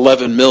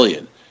 11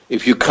 million.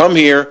 If you come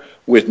here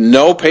with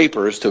no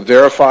papers to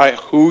verify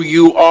who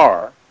you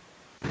are,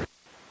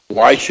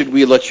 why should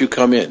we let you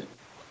come in?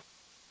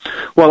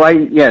 Well,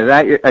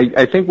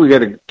 I think we got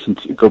to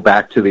go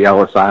back to the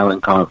Ellis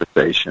Island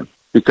conversation,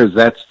 because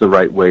that's the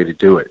right way to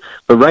do it.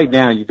 But right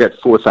now, you've got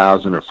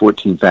 4,000 or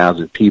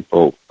 14,000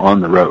 people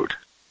on the road.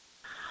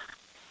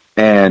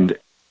 And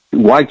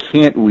why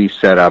can't we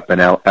set up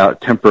a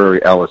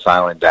temporary Ellis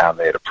Island down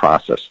there to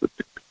process the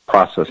people?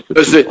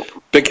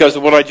 Because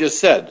of what I just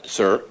said,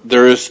 sir.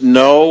 There is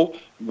no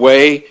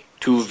way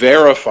to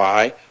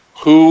verify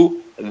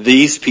who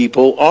these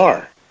people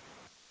are.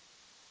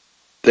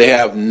 They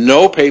have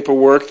no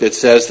paperwork that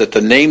says that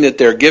the name that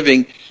they're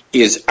giving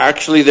is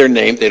actually their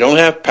name. They don't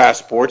have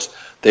passports.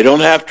 They don't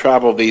have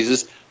travel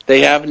visas.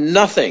 They have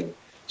nothing.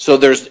 So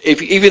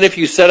even if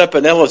you set up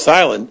an Ellis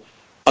Island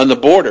on the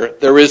border,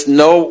 there is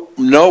no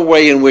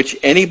way in which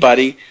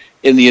anybody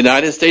in the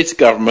United States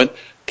government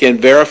can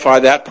verify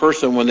that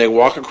person when they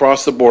walk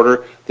across the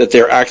border that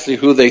they're actually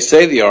who they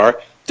say they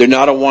are. They're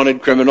not a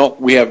wanted criminal.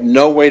 We have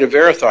no way to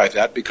verify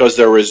that because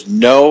there is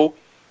no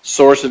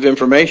source of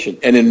information.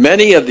 And in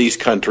many of these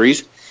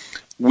countries,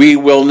 we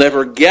will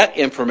never get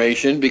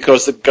information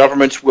because the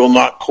governments will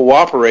not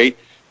cooperate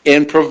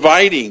in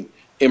providing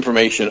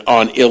information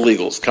on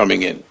illegals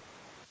coming in.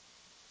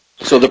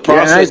 So the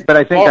process. Yeah, but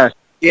I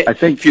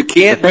think if you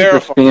can't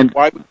verify,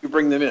 why would you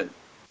bring them in?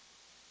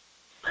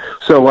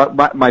 So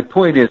my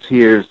point is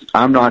here: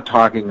 I'm not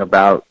talking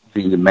about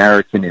the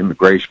American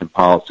immigration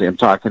policy. I'm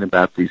talking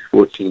about these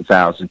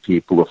 14,000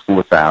 people or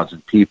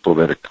 4,000 people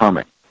that are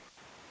coming.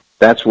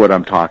 That's what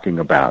I'm talking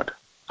about.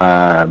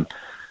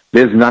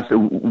 There's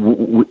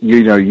nothing,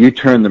 you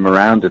turn them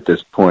around at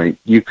this point,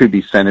 you could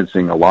be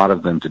sentencing a lot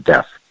of them to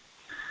death.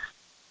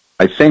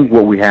 I think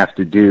what we have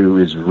to do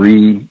is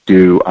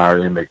redo our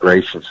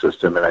immigration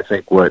system, and I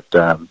think what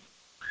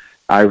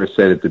Ira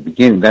said at the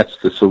beginning, that's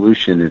the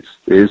solution,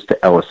 is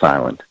to Ellis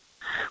Island.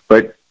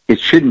 But it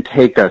shouldn't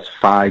take us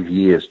 5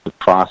 years to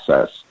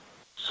process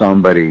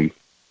somebody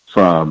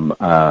from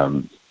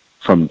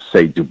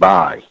say,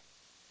 Dubai,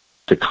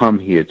 to come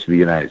here to the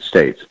United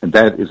States. And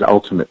that is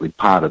ultimately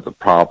part of the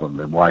problem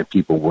and why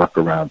people work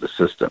around the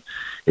system.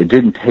 It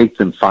didn't take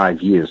them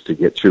 5 years to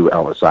get through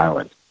Ellis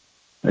Island.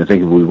 I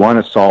think if we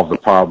want to solve the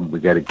problem, we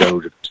got to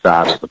go to the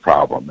start of the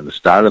problem. And the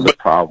start of the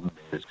problem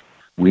is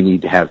we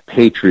need to have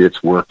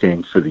patriots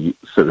working for the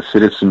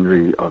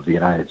citizenry of the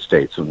United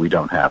States, and we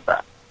don't have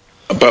that.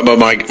 But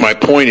my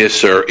point is,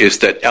 sir, is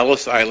that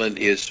Ellis Island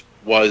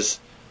was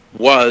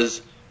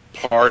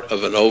part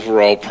of an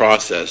overall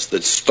process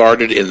that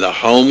started in the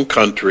home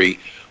country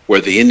where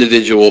the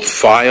individual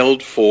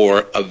filed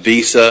for a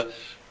visa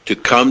to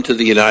come to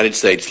the United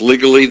States.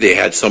 Legally, they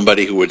had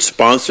somebody who would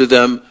sponsor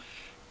them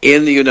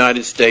in the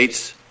United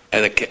States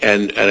and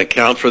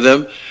account for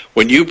them.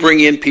 When you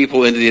bring in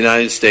people into the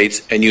United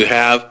States and you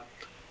have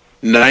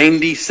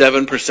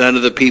 97%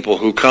 of the people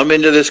who come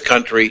into this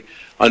country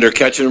under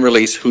catch and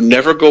release who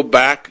never go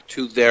back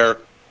to their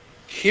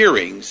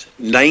hearings,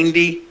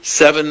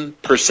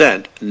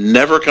 97%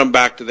 never come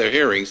back to their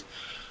hearings,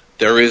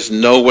 there is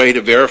no way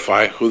to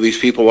verify who these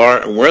people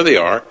are and where they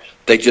are.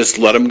 They just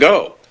let them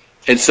go.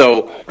 And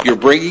so you're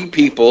bringing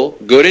people,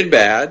 good and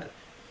bad,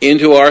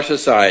 into our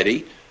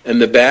society, and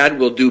the bad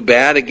will do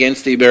bad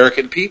against the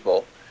American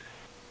people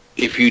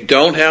if you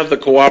don't have the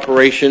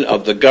cooperation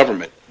of the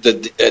government.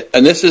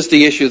 And this is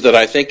the issue that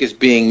I think is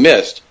being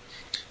missed.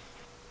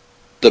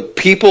 The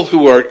people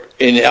who are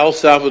in El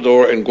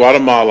Salvador and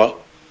Guatemala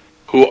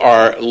who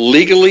are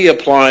legally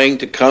applying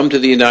to come to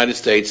the United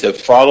States have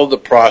followed the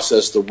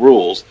process, the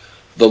rules.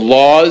 The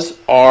laws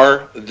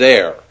are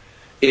there.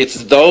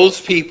 It's those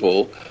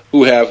people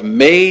who have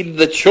made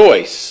the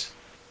choice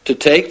to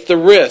take the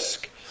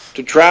risk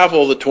to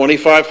travel the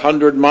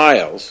 2,500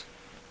 miles,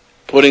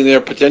 putting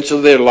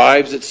potentially their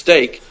lives at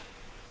stake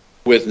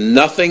with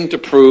nothing to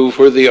prove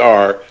who they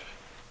are,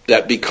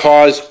 that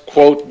because,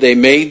 quote, they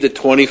made the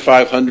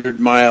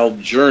 2,500-mile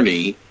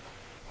journey,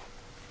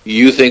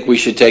 you think we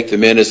should take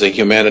them in as a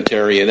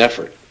humanitarian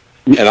effort.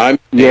 And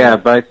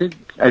but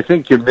I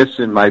think you're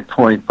missing my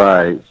point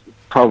by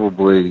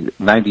probably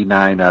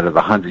 99 out of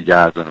 100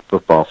 yards on a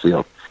football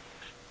field.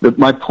 But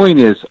my point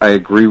is, I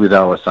agree with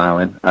Ellis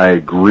Island. I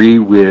agree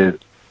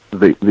with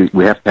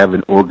we have to have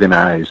an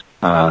organized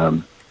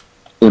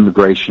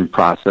immigration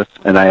process,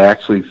 and I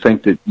actually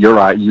think that you're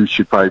right. You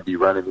should probably be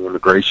running the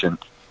immigration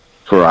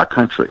for our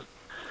country.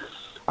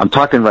 I'm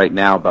talking right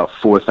now about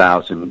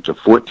 4,000 to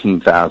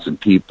 14,000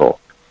 people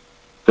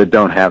that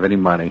don't have any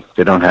money,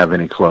 they don't have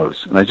any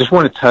clothes. And I just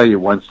want to tell you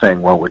one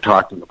thing while we're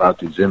talking about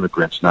these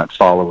immigrants not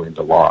following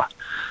the law.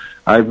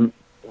 I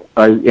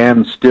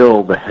am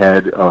still the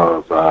head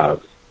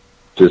of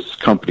this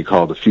company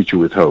called The Future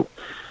with Hope.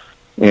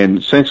 And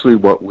essentially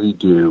what we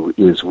do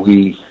is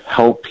we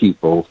help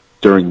people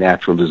during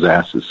natural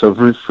disasters. So,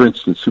 for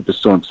instance,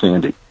 Superstorm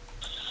Sandy.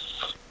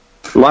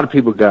 A lot of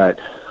people got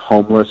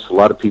homeless. A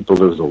lot of people,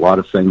 there was a lot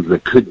of things they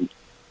couldn't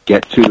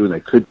get to and they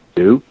couldn't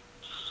do.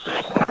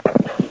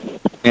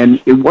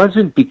 And it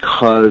wasn't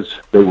because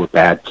they were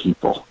bad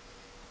people.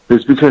 It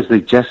was because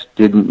they just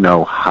didn't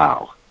know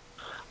how.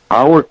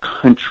 Our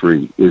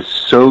country is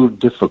so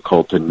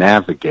difficult to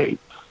navigate,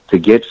 to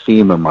get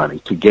FEMA money,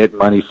 to get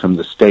money from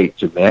the state,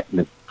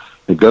 to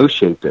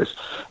negotiate this.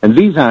 And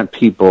these aren't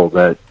people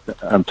that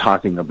I'm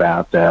talking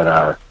about that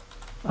are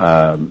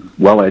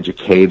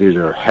well-educated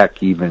or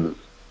heck even,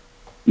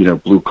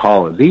 blue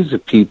collar. These are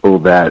people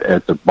that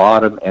at the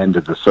bottom end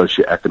of the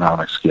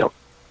socioeconomic scale.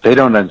 They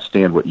don't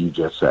understand what you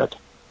just said.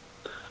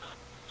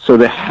 So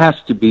there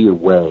has to be a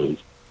way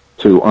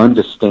to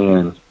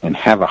understand and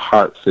have a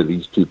heart for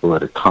these people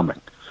that are coming.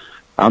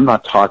 I'm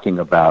not talking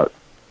about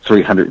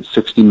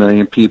 360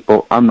 million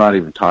people. I'm not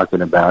even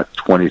talking about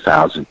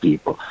 20,000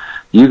 people.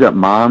 You got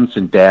moms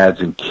and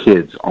dads and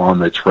kids on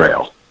the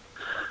trail.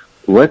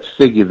 Let's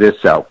figure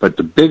this out. But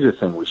the bigger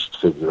thing we should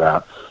figure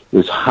out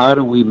is how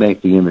do we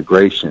make the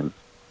immigration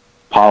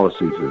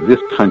policies of this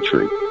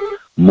country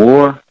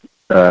more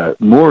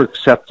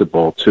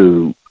acceptable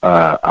to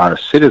our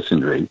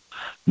citizenry,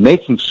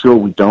 making sure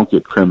we don't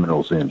get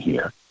criminals in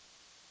here,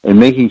 and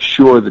making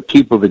sure the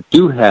people that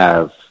do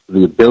have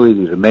the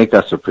ability to make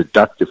us a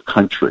productive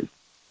country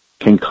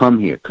can come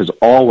here, because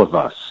all of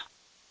us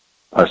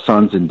are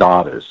sons and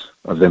daughters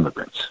of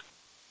immigrants.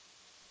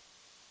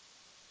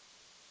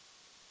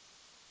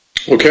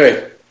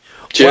 Okay.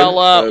 Jim,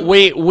 well,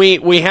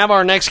 we have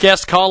our next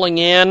guest calling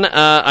in.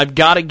 I've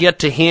got to get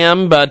to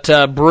him, but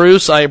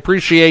Bruce, I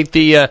appreciate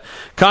the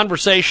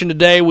conversation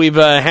today. We've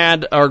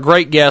had our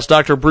great guest,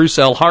 Dr. Bruce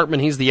L. Hartman.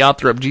 He's the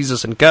author of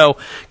Jesus & Co.,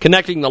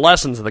 Connecting the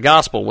Lessons of the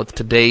Gospel with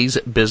Today's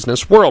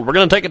Business World. We're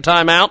going to take a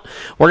time out.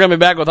 We're going to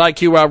be back with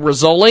IQ Rob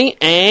Rizzoli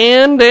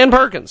and Dan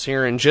Perkins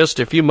here in just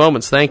a few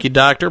moments. Thank you,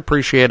 Doctor.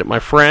 Appreciate it, my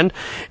friend.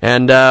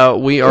 And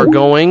we are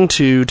going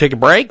to take a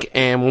break,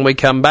 and when we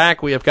come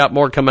back, we have got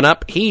more coming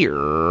up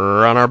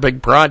here on our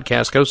big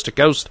broadcast, coast to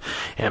coast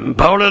and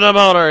border to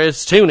border.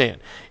 It's TuneIn,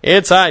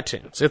 it's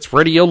iTunes, it's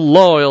Radio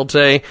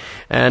Loyalty,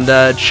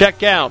 and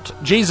check out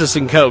Jesus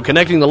 & Co.,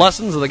 Connecting the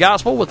Lessons of the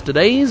Gospel with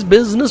Today's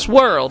Business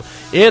World.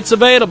 It's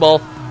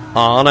available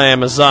on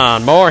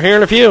Amazon. More here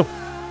in a few.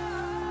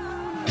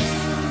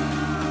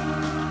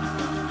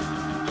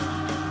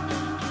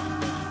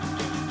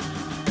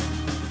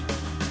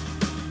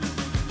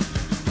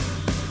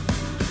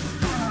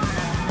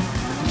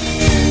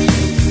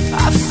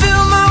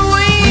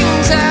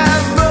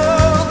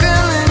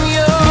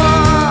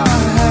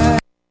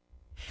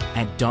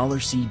 At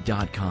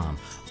DollarSeed.com,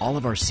 all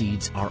of our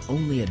seeds are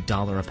only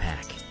 $1 a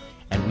pack.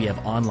 And we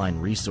have online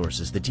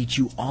resources that teach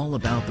you all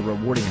about the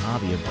rewarding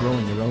hobby of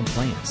growing your own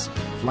plants,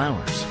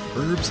 flowers,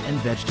 herbs, and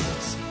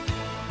vegetables.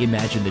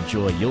 Imagine the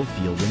joy you'll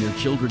feel when your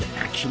children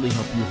actually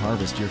help you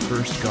harvest your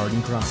first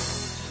garden crop,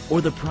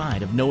 or the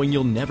pride of knowing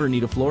you'll never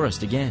need a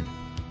florist again.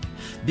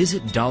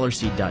 Visit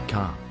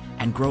DollarSeed.com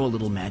and grow a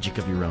little magic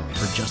of your own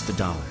for just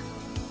 $1.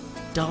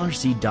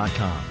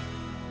 DollarSeed.com.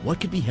 What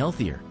could be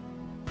healthier?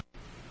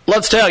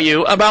 Let's tell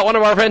you about one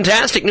of our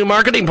fantastic new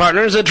marketing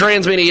partners at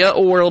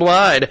Transmedia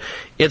Worldwide.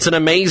 It's an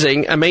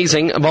amazing,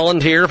 amazing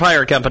volunteer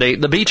fire company,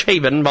 the Beach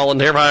Haven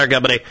Volunteer Fire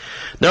Company.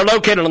 They're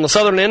located on the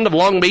southern end of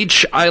Long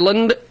Beach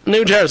Island,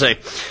 New Jersey.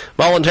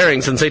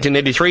 Volunteering since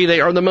 1883,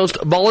 they are the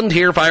most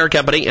volunteer fire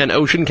company in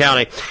Ocean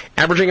County,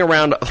 averaging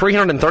around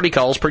 330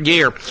 calls per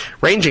year,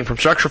 ranging from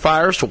structure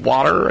fires to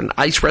water and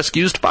ice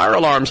rescues to fire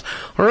alarms.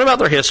 Learn about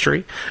their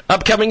history,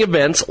 upcoming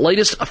events,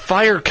 latest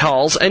fire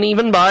calls, and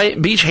even buy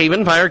Beach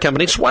Haven Fire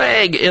Company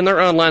swag in their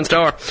online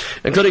store,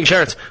 including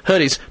shirts,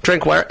 hoodies,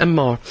 drinkware, and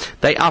more.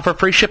 They offer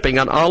free shipping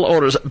on all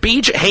orders.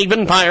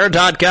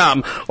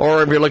 BeachHavenFire.com.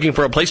 Or if you're looking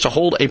for a place to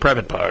hold a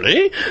private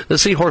party, the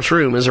Seahorse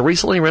Room is a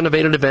recently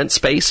renovated event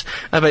space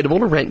available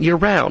to rent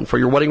year-round for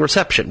your wedding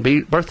reception,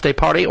 birthday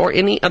party, or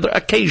any other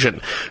occasion.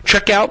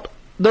 Check out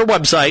their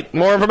website.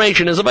 More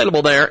information is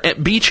available there at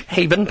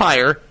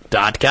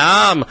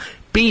BeachHavenFire.com.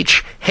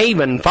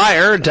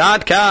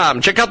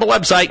 BeachHavenFire.com. Check out the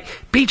website,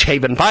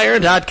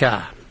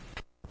 BeachHavenFire.com.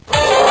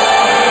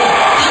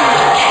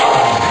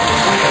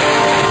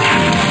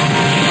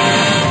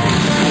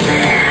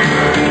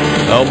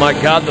 Oh my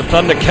God, the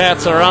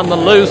Thundercats are on the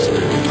loose.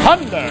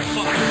 Thundercats.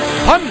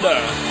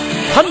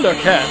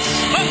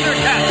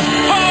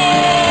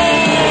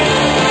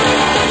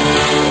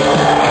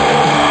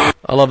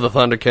 I love the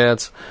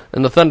Thundercats,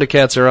 and the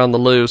Thundercats are on the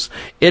loose.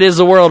 It is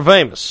the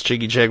world-famous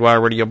Jiggy Jaguar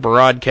radio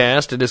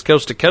broadcast. It is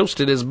coast to coast.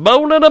 It is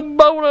boner to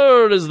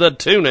boner. It is the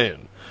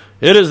tune-in.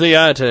 It is the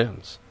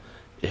iTunes.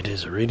 It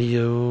is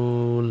radio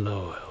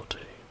loyalty.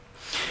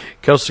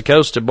 Coast to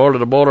coast and border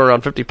to border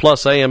on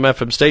 50-plus AM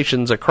FM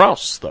stations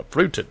across the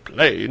fruited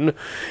plain.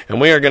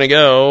 And we are going to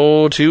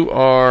go to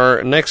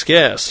our next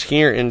guest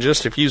here in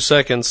just a few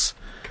seconds.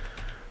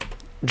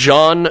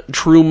 John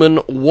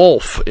Truman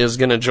Wolfe is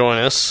going to join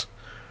us.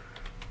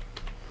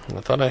 I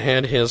thought I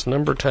had his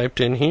number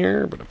typed in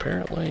here, but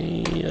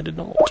apparently I did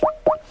not.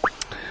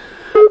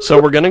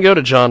 So we're going to go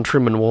to John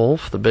Truman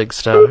Wolfe, the big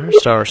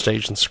star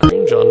stage and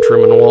screen, John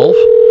Truman Wolfe.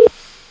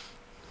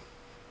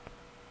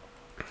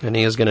 And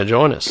he is going to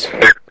join us.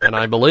 And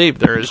I believe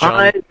there is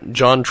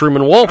John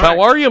Truman Wolfe.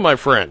 How are you, my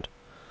friend?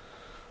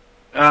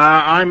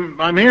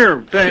 I'm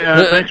here.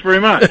 Thanks very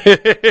much.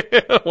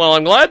 Well,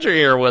 I'm glad you're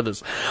here with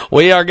us.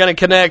 We are going to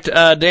connect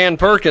Dan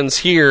Perkins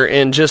here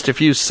in just a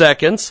few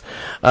seconds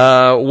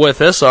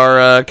with us,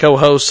 our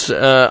co-host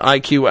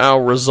IQ Al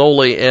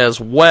Rizzoli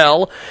as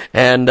well.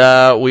 And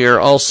we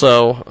are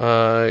also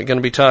going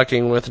to be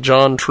talking with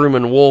John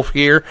Truman Wolfe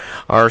here,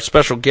 our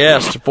special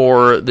guest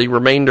for the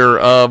remainder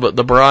of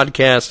the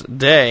broadcast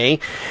day.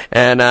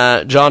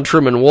 And John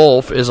Truman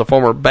Wolfe is a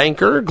former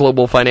banker,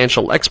 global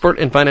financial expert,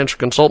 and financial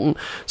consultant.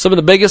 Some of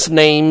the biggest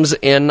names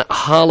in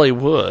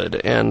Hollywood,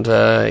 and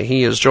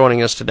he is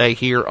joining us today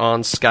here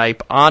on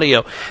Skype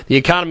audio. The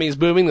economy is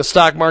booming, the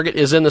stock market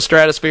is in the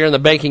stratosphere, and the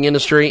banking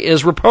industry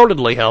is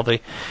reportedly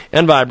healthy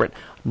and vibrant.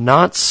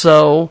 Not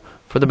so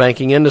for the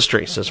banking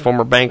industry, says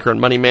former banker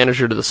and money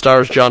manager to the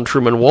stars, John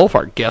Truman Wolfe,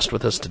 our guest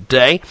with us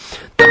today.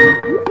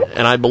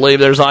 And I believe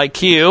there's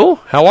IQ.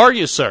 How are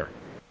you, sir?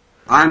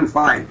 I'm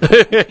fine.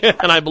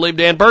 And I believe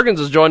Dan Perkins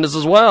has joined us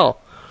as well.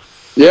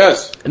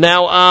 Yes.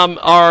 Now,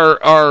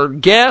 our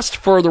guest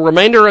for the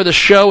remainder of the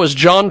show is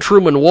John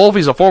Truman Wolfe.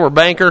 He's a former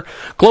banker,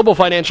 global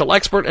financial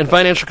expert, and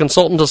financial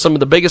consultant to some of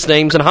the biggest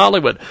names in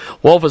Hollywood.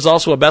 Wolfe is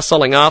also a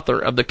best-selling author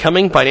of The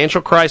Coming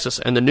Financial Crisis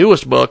and the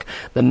newest book,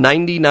 The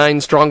 99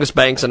 Strongest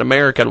Banks in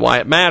America and Why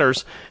It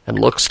Matters and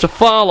Looks to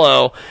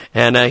Follow.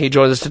 And he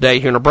joins us today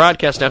here in a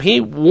broadcast. Now,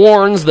 he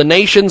warns the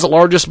nation's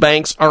largest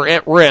banks are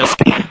at risk.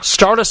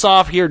 Start us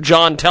off here,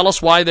 John. Tell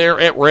us why they're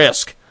at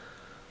risk.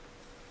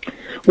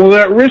 Well,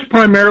 they're at risk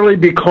primarily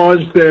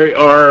because they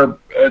are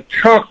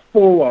chock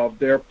full of,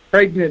 they're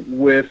pregnant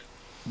with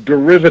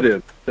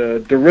derivatives.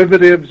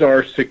 Derivatives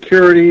are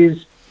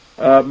securities,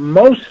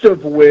 most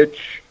of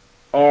which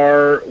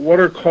are what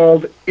are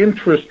called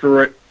interest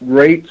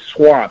rate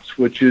swaps,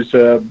 which is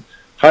a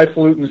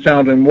highfalutin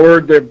sounding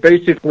word. They're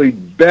basically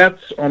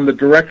bets on the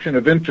direction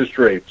of interest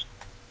rates.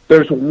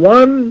 There's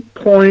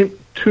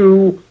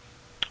 1.2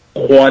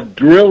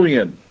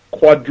 quadrillion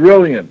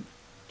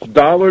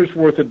dollars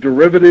worth of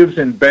derivatives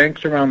in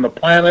banks around the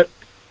planet.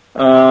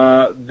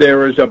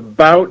 There is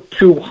about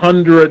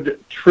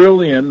 200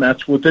 trillion,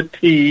 that's with a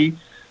T,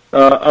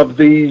 of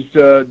these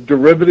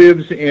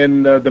derivatives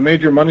in the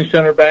major money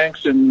center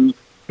banks in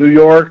New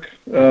York,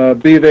 B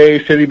of A,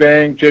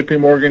 Citibank,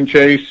 JP Morgan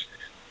Chase,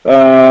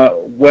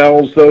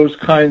 Wells, those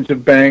kinds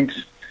of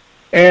banks.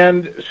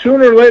 And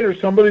sooner or later,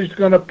 somebody's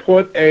going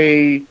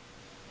to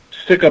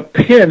stick a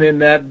pin in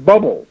that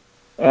bubble.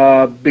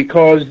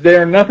 Because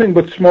they're nothing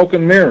but smoke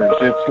and mirrors.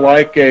 It's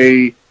like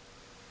a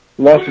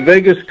Las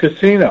Vegas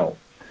casino.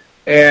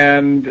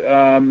 And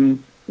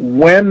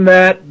when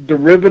that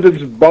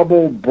derivatives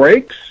bubble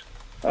breaks,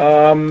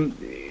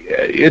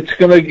 it's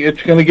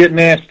gonna get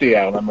nasty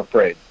out, I'm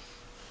afraid.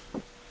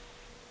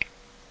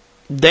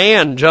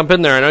 Dan, jump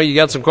in there. I know you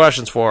got some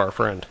questions for our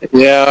friend.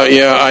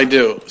 Yeah, I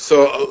do.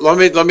 So let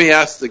me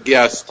ask the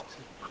guest.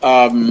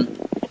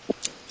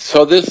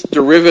 So this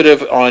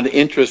derivative on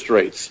interest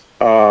rates.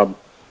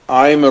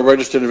 I'm a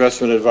registered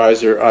investment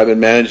advisor. I've been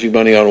managing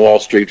money on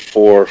Wall Street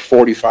for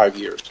 45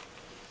 years.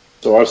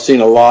 So I've seen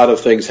a lot of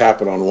things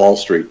happen on Wall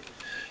Street.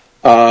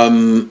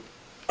 I'm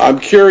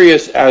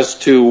curious as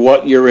to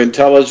what your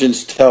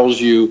intelligence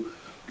tells you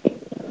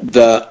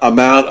the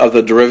amount of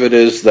the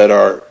derivatives that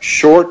are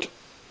short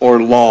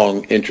or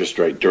long interest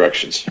rate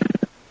directions.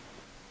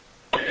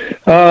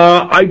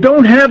 I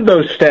don't have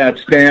those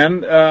stats,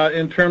 Dan,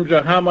 in terms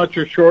of how much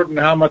are short and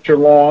how much are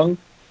long.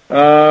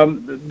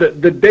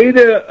 The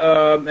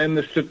data and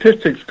the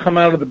statistics come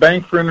out of the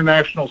Bank for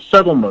International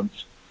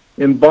Settlements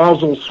in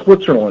Basel,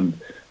 Switzerland.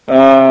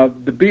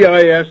 The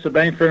BIS, the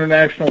Bank for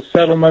International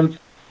Settlements,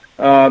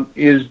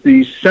 is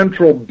the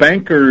central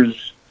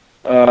bankers'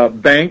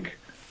 bank.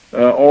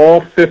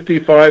 All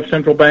 55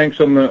 central banks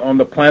on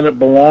the planet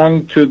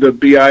belong to the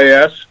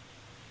BIS.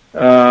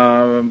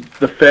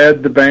 The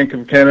Fed, the Bank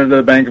of Canada,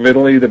 the Bank of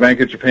Italy, the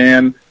Bank of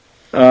Japan.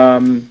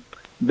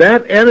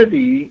 That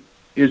entity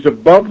is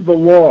above the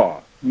law,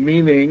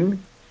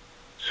 meaning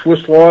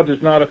Swiss law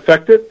does not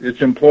affect it.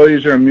 Its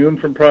employees are immune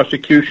from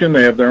prosecution.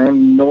 They have their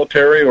own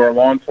military or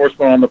law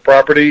enforcement on the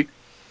property.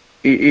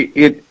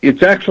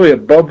 It's actually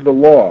above the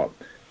law.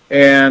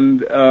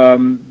 And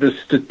the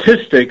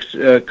statistics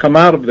come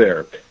out of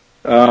there.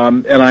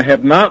 And I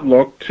have not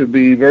looked, to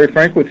be very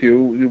frank with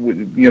you,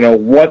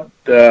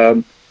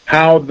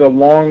 how the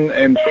long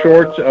and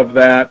shorts of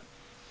that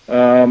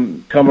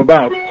come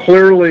about.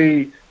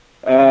 Clearly,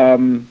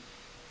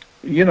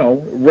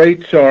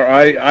 rates are.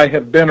 I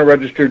have been a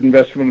registered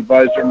investment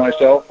advisor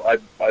myself.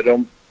 I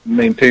don't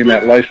maintain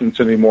that license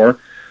anymore,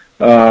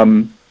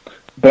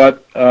 but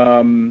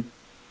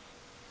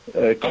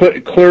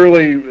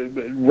clearly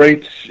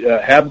rates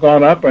have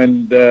gone up,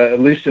 and at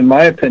least in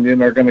my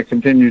opinion, are going to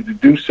continue to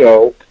do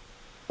so.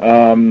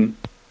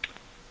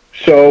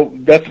 So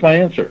that's my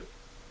answer.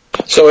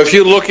 So if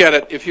you look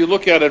at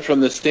it from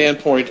the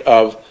standpoint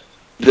of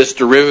this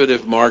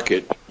derivative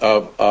market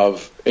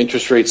of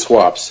interest rate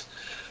swaps,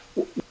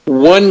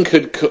 one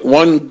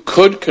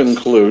could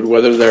conclude,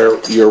 whether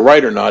you're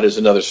right or not is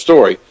another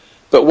story,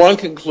 but one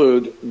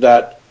conclude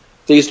that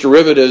these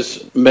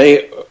derivatives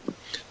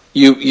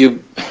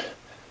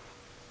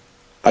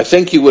I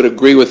think you would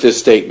agree with this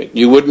statement.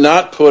 You would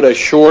not put a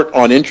short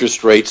on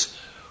interest rates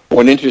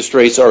when interest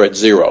rates are at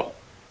zero.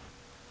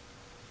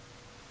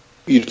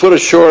 You'd put a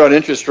short on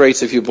interest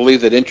rates if you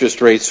believe that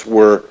interest rates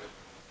were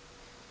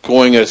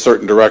going in a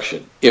certain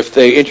direction. If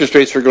the interest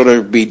rates were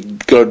going to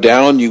go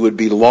down, you would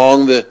be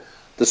long the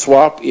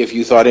swap. If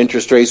you thought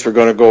interest rates were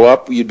going to go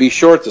up, you'd be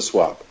short the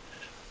swap.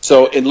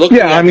 So in looking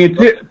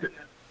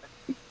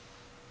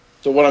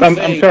so what I'm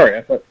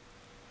saying,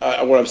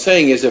 what I'm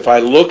saying is, if I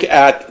look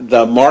at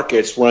the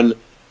markets when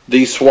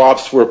these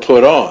swaps were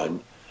put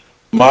on,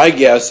 my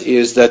guess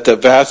is that the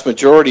vast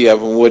majority of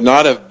them would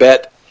not have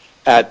bet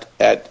at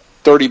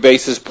 30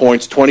 basis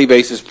points, 20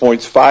 basis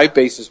points, 5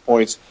 basis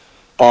points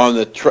on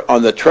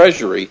the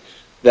Treasury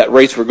that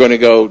rates were going to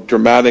go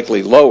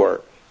dramatically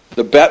lower.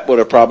 The bet would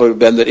have probably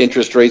been that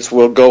interest rates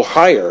will go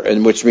higher,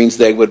 and which means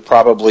they would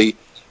probably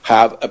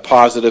have a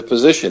positive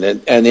position.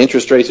 And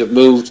interest rates have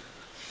moved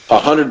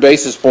 100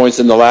 basis points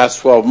in the last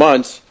 12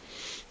 months.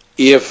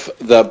 If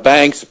the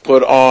banks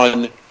put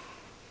on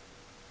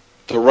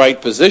the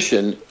right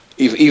position,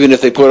 even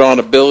if they put on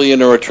 $1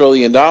 billion or $1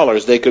 trillion,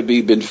 they could be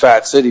in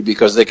Fat City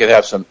because they could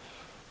have some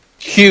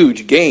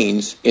huge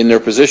gains in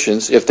their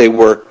positions if they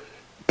were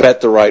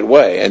bet the right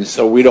way. And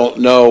so we don't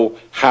know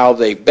how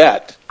they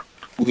bet.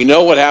 We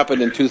know what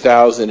happened in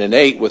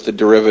 2008 with the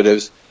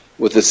derivatives,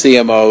 with the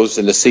CMOs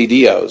and the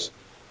CDOs,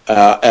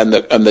 and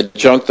the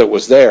junk that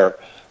was there.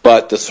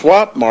 But the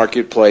swap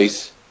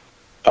marketplace,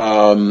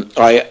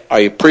 I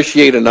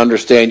appreciate and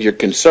understand your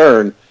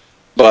concern,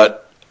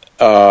 but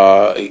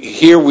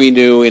here we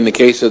knew in the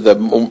case of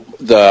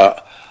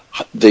the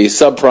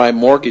subprime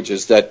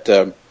mortgages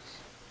that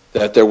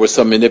there was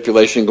some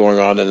manipulation going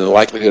on and the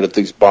likelihood that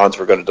these bonds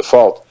were going to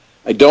default.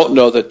 I don't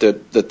know that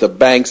the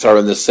banks are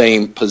in the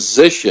same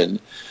position,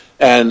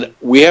 and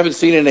we haven't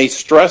seen any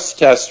stress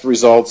test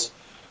results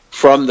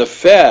from the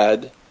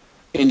Fed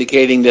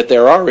indicating that they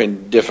are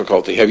in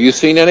difficulty. Have you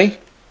seen any?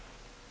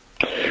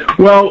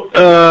 Well,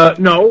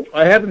 no,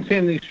 I haven't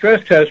seen these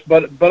stress tests,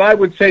 but I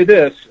would say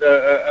this,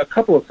 a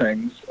couple of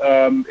things,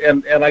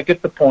 and I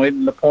get the point,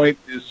 and the point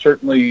is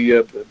certainly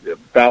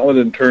valid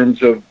in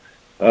terms of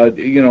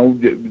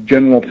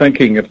general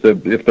thinking. If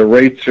the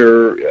rates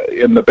are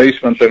in the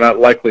basement, they're not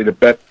likely to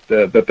bet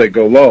that they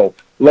go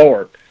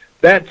lower.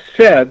 That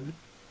said,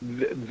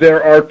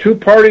 there are two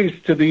parties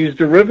to these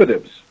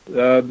derivatives.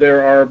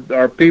 There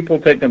are people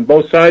taking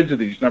both sides of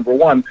these, number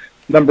one.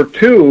 Number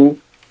two,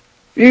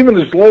 even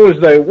as low as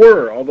they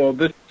were, although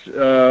this,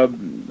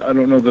 I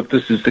don't know that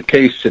this is the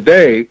case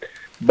today,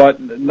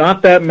 but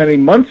not that many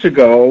months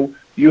ago,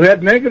 you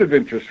had negative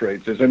interest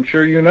rates, as I'm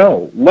sure you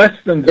know, less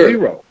than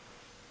zero.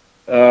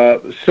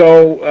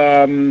 So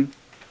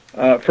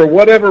for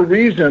whatever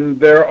reason,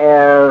 there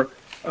are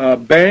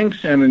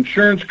banks and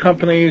insurance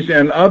companies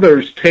and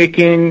others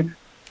taking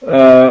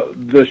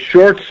the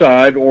short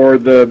side or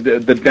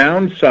the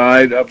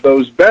downside of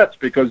those bets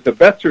because the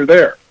bets are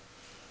there.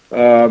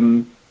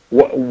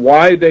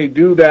 Why they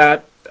do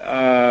that,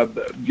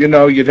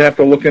 you'd have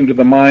to look into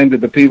the mind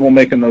of the people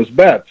making those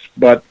bets.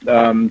 But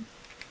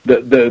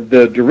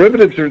the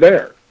derivatives are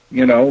there.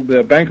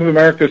 The Bank of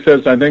America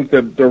says, I think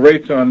that the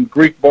rates on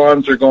Greek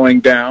bonds are going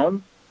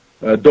down.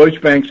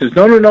 Deutsche Bank says,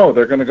 no,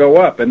 they're going to go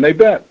up, and they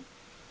bet.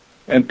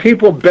 And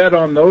people bet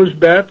on those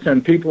bets,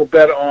 and people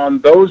bet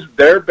on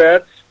their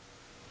bets,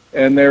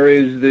 and there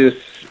is this,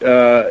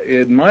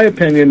 in my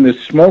opinion, this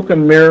smoke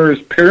and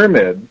mirrors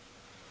pyramid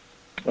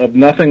of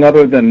nothing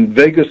other than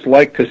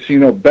Vegas-like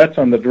casino bets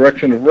on the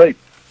direction of rates.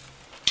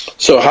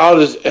 So how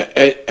does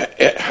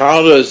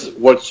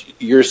what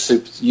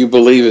you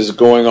believe is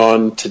going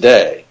on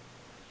today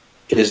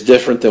is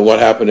different than what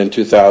happened in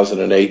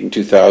 2008 and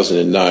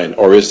 2009,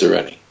 or is there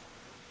any?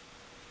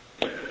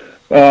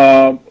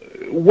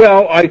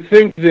 Well, I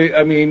think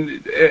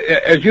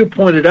as you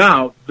pointed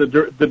out,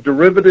 the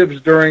derivatives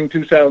during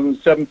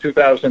 2007,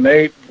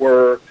 2008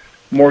 were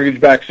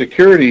mortgage-backed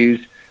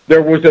securities.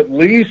 There was at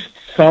least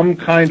some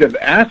kind of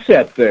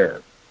asset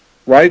there,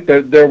 right?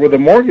 There were the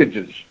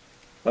mortgages.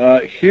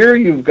 Here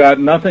you've got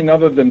nothing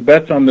other than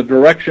bets on the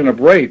direction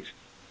of rates.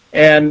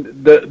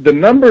 And the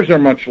numbers are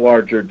much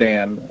larger,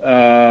 Dan,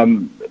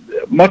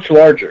 much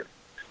larger.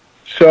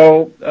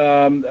 So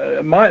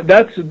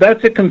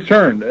that's a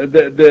concern.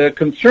 The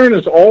concern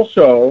is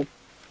also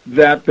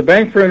that the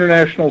Bank for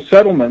International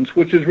Settlements,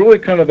 which is really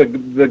kind of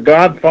the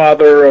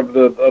godfather of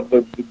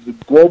the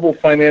global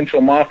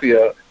financial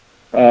mafia,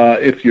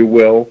 if you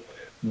will,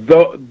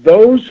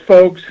 those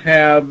folks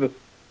have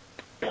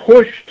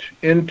pushed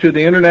into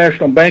the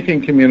international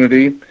banking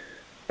community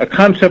a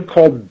concept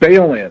called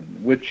bail-in,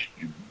 which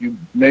you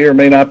may or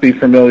may not be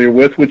familiar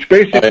with, which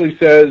basically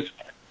says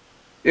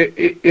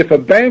if a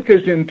bank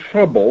is in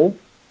trouble,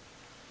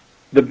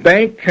 the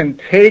bank can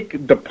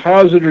take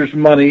depositors'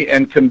 money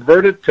and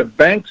convert it to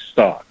bank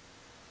stock,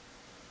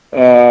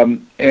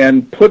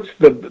 and puts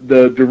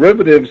the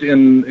derivatives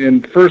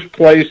in first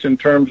place in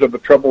terms of a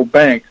troubled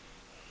bank.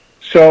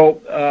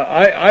 So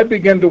I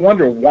begin to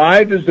wonder,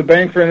 why does the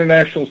Bank for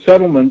International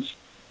Settlements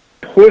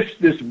push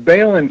this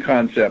bail-in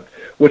concept,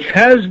 which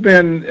has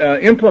been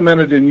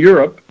implemented in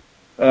Europe?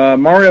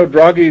 Mario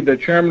Draghi, the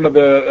chairman of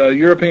the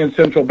European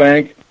Central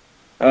Bank,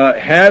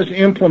 has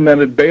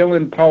implemented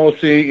bail-in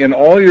policy in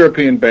all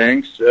European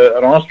banks.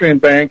 An Austrian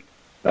bank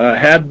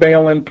had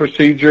bail-in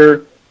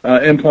procedure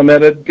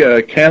implemented.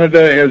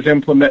 Canada has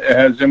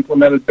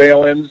implemented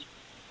bail-ins.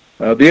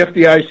 The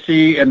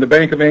FDIC and the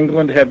Bank of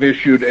England have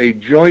issued a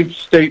joint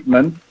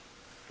statement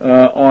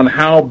on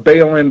how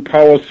bail-in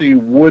policy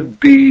would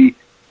be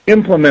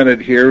implemented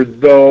here,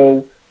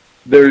 though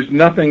there's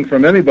nothing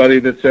from anybody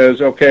that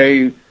says,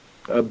 okay,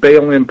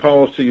 bail-in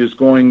policy is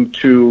going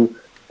to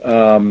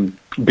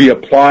be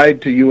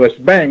applied to U.S.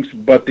 banks,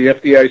 but the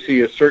FDIC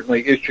has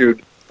certainly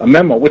issued a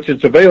memo, which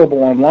is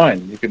available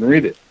online. You can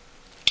read it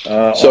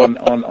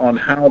on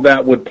how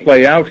that would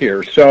play out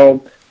here.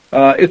 So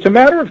it's a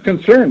matter of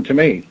concern to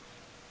me.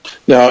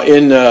 Now,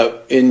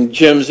 in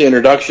Jim's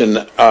introduction,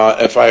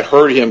 if I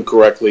heard him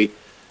correctly,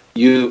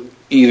 either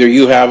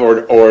you have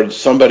or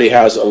somebody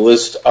has a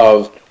list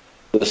of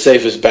the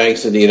safest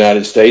banks in the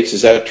United States.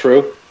 Is that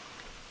true?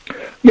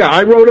 Yeah,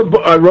 I wrote a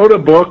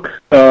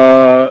book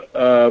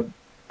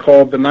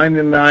called The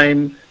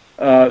 99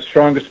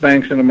 Strongest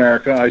Banks in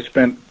America. I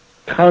spent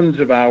tons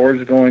of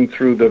hours going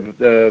through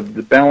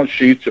the balance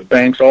sheets of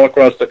banks all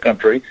across the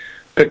country,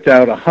 picked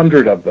out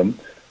 100 of them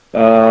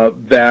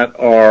that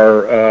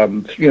are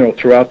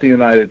throughout the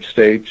United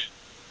States,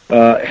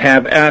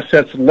 have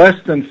assets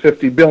less than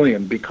 $50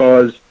 billion,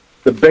 because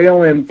the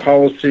bail-in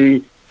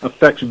policy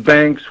affects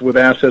banks with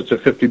assets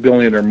of $50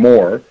 billion or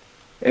more.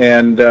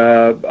 And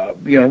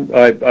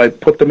I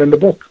put them in the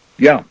book.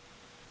 Yeah.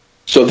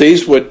 So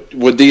these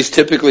would these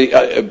typically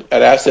at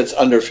assets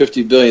under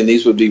 $50 billion?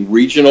 These would be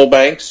regional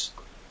banks,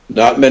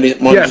 not many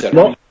money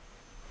centers.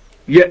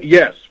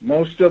 Yes,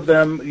 most of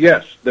them.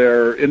 Yes,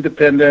 they're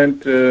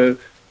independent,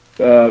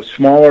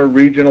 smaller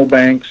regional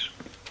banks,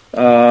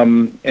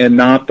 and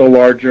not the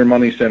larger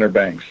money center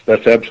banks.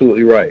 That's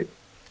absolutely right.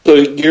 So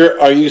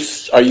are you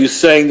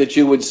saying that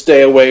you would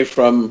stay away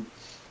from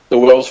the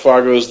Wells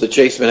Fargos, the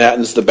Chase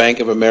Manhattans, the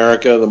Bank of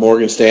America, the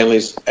Morgan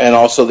Stanleys, and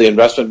also the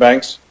investment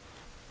banks?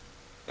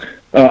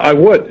 I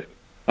would.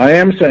 I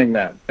am saying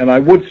that, and I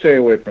would stay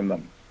away from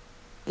them.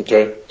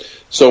 Okay.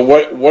 So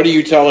what are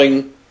you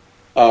telling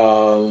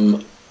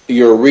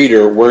your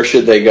reader? Where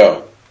should they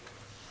go?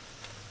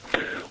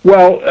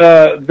 Well,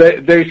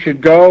 they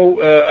should go.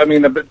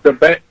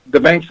 The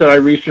banks that I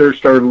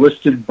researched are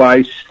listed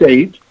by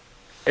state,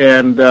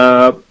 and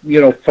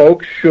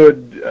folks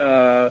should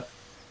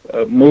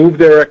move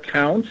their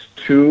accounts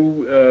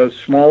to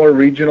smaller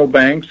regional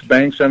banks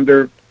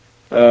under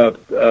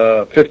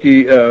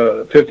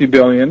 50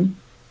 billion,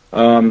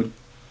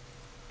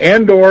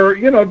 and or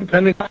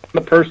depending on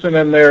the person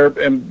and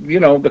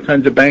the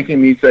kinds of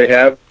banking needs they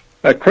have,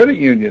 credit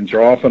unions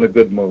are often a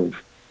good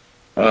move.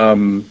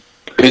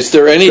 Is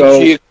there any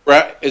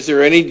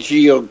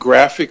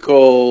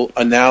geographical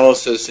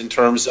analysis in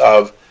terms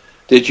of,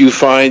 did you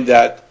find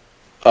that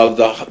of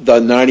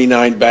the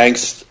 99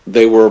 banks,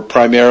 they were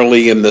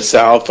primarily in the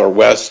South or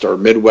West or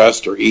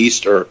Midwest or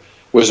East, or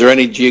was there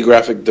any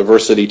geographic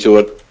diversity to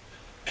it?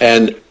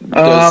 And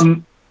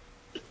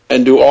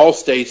do all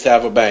states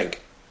have a bank?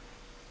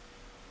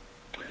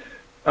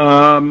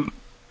 No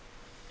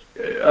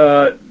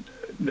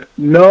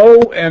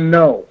and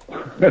no.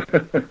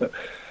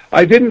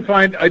 I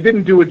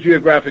didn't do a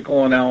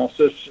geographical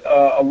analysis.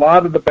 A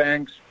lot of the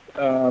banks,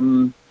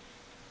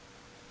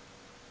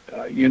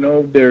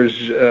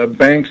 there's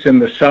banks in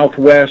the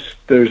Southwest,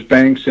 there's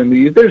banks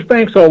there's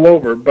banks all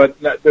over, but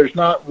there's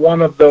not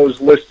one of those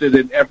listed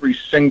in every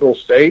single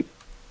state.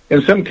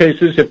 In some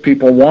cases, if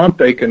people want,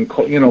 they can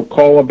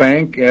call a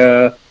bank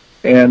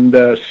and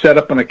set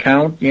up an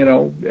account.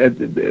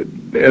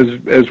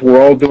 As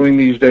we're all doing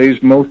these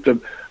days, most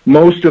of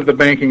the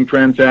banking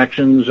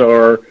transactions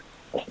are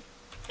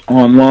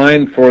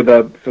online for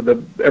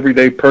the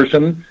everyday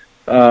person.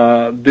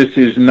 This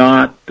is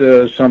not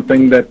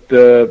something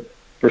that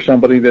for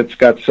somebody that's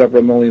got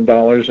several $1 million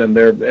and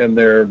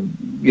they're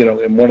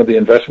in one of the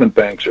investment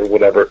banks or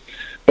whatever.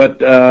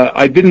 But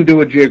I didn't do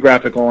a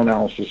geographical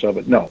analysis of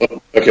it. No.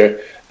 Okay.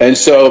 And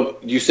so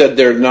you said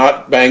there are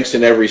not banks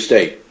in every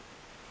state.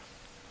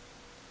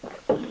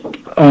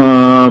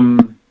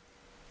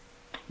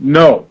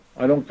 No,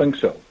 I don't think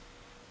so.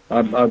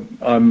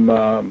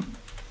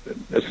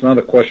 It's not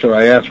a question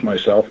I ask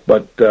myself,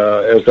 but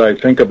as I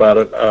think about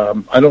it,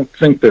 I don't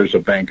think there's a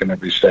bank in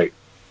every state.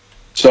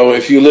 So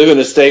if you live in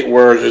a state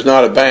where there's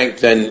not a bank,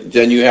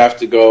 then you have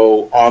to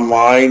go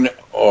online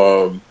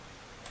or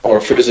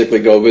physically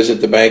go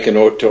visit the bank in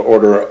order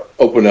to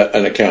open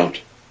an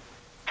account.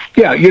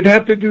 Yeah, you'd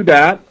have to do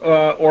that,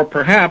 or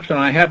perhaps, and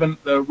I haven't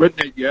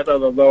written it yet,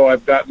 although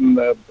I've gotten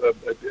a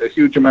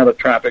huge amount of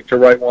traffic to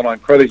write one on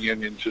credit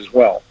unions as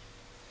well.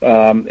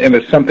 And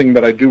it's something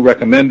that I do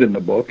recommend in the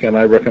book, and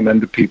I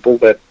recommend to people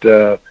that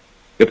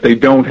if they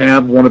don't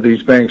have one of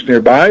these banks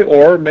nearby,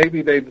 or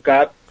maybe they've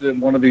got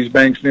one of these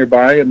banks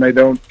nearby and they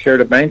don't care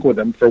to bank with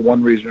them for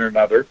one reason or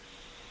another,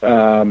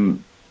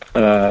 then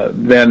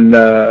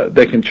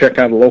they can check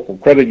out a local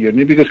credit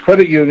union, because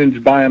credit unions,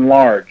 by and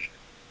large,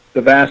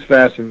 the vast,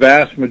 vast,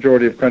 vast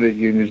majority of credit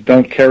unions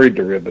don't carry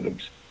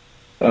derivatives.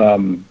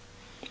 So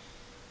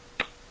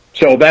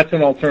that's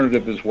an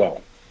alternative as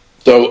well.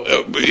 So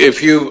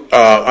if you,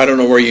 I don't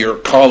know where you're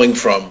calling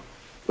from,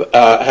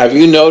 have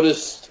you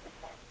noticed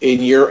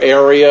in your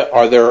area,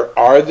 are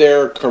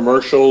there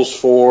commercials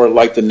for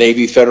like the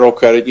Navy Federal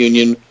Credit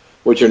Union,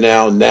 which are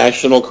now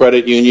national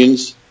credit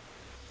unions,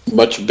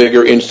 much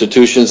bigger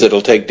institutions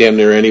that'll take damn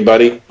near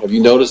anybody? Have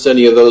you noticed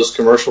any of those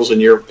commercials in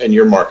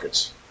your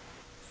markets?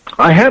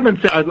 I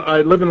haven't.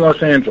 I live in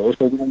Los Angeles,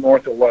 a little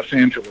north of Los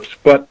Angeles,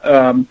 but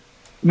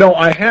no,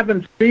 I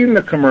haven't seen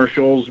the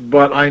commercials,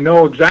 but I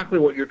know exactly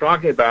what you're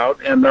talking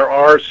about, and there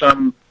are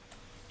some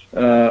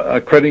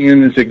credit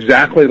unions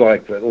exactly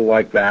like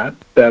that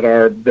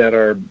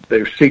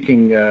they're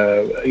seeking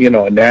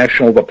a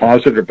national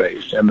depositor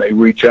base, and they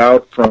reach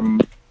out from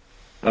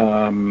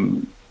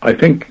I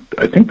think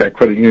that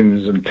credit union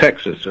is in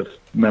Texas, if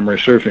memory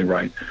serves me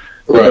right.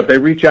 Right. But they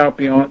reach out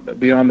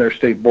beyond their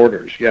state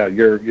borders. Yeah,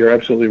 you're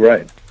absolutely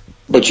right.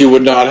 But you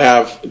would not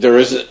have,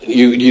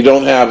 you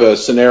don't have a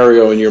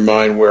scenario in your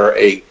mind where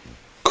a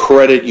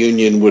credit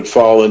union would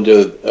fall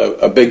into,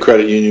 a big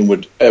credit union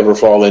would ever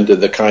fall into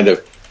the kind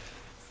of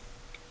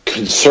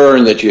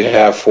concern that you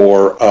have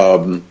for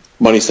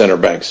money center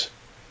banks?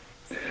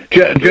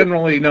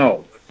 Generally,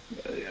 no.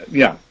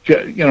 Yeah,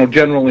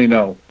 generally,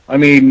 no. I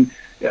mean,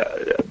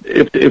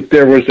 if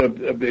there was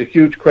a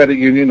huge credit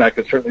union, I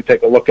could certainly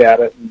take a look at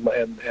it,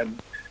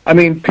 and I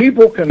mean,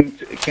 people can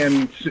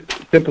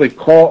simply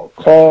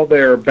call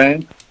their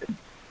bank,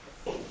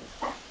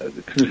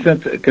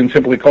 can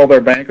simply call their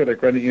bank or their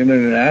credit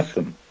union and ask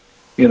them,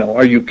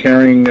 are you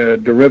carrying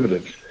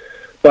derivatives?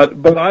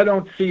 But I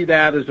don't see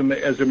that as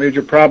a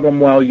major problem.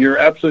 While you're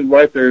absolutely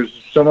right, there's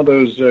some of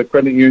those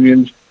credit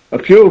unions, a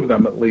few of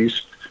them at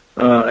least,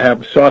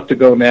 have sought to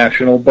go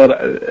national, but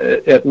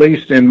at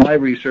least in my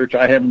research,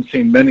 I haven't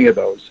seen many of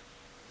those.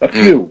 A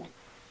few.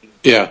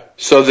 Yeah.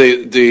 So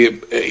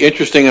the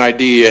interesting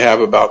idea you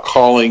have about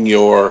calling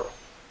your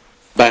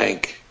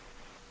bank,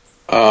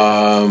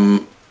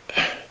 who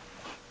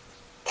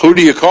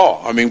do you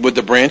call? I mean, would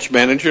the branch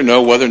manager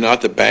know whether or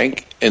not the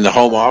bank in the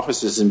home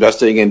office is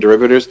investigating in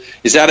derivatives?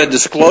 Is that a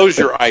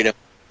disclosure item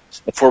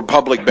for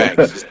public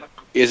banks?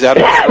 Is that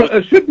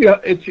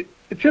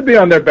it should be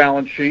on their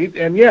balance sheet,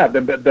 and yeah,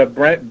 the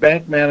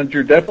bank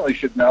manager definitely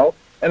should know.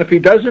 And if he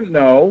doesn't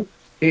know,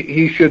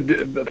 he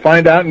should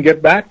find out and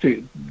get back to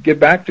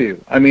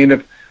you. I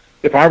mean,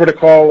 if I were to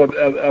call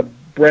a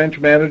branch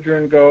manager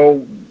and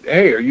go,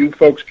 "Hey, are you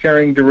folks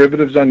carrying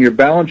derivatives on your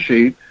balance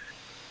sheet?"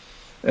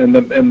 and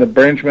the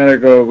branch manager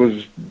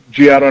goes,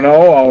 "Gee, I don't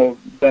know,"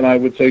 then I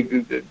would say,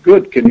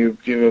 "Good. Can you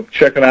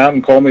check it out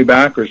and call me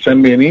back or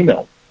send me an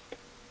email?"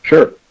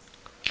 Sure.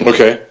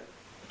 Okay.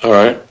 All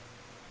right.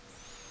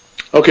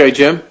 Okay,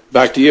 Jim,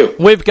 back to you.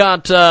 We've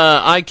got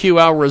IQ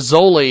Al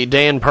Rizzoli,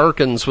 Dan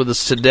Perkins with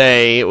us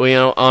today.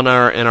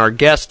 Our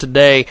guest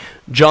today,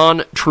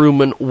 John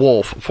Truman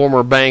Wolfe,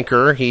 former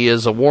banker. He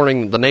is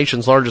warning the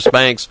nation's largest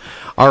banks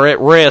are at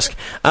risk.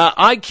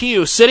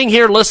 IQ, sitting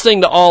here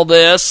listening to all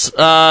this,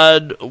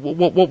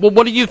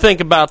 what do you think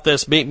about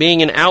this,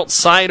 being an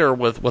outsider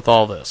with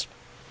all this?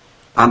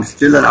 I'm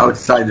still an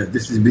outsider.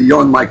 This is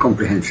beyond my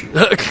comprehension.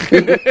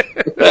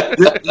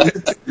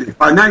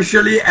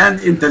 Financially and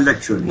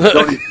intellectually.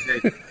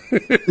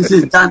 This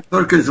is Dan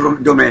Perkins'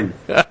 domain.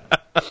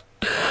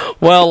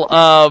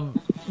 Well,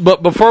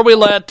 but before we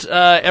let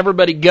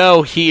everybody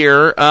go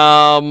here,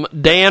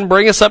 Dan,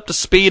 bring us up to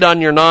speed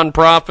on your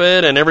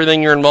nonprofit and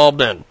everything you're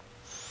involved in.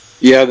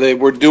 Yeah,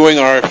 we're doing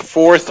our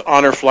 4th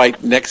honor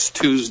flight next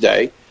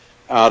Tuesday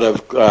out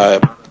of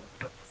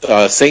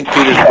St.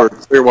 Petersburg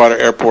Clearwater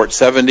Airport.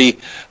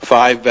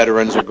 75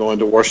 veterans are going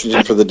to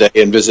Washington for the day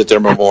and visit their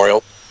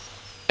memorial.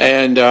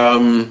 And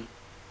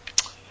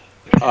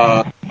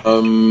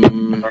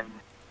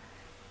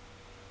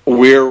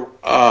we're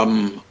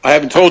I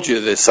haven't told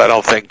you this, I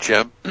don't think,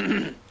 Jim.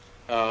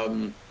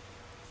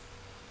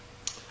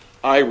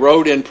 I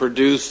wrote and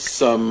produced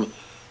some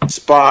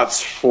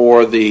spots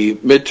for the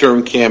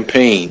midterm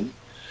campaign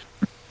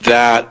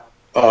that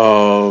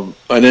an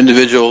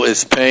individual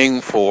is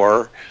paying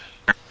for,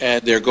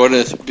 and they're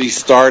going to be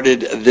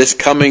started this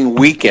coming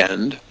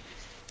weekend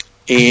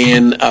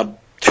in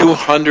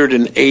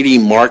 280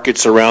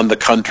 markets around the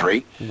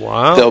country.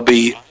 Wow.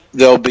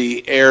 They'll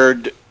be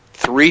aired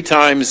 3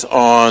 times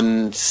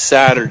on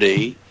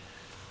Saturday,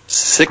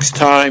 6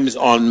 times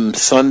on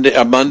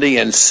Monday,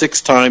 and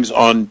 6 times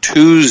on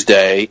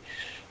Tuesday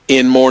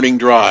in morning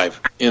drive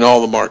in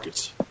all the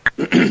markets.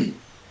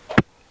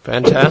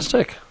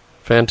 Fantastic.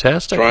 Trying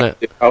to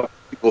help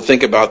people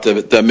think about the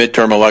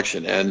midterm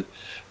election, and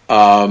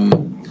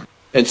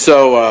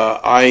so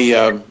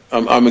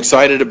I'm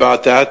excited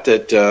about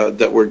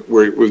that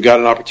we've got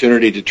an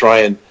opportunity to try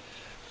and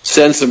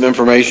send some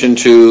information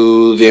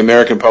to the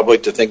American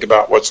public to think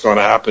about what's going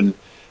to happen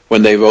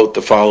when they vote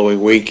the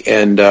following week.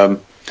 And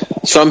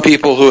some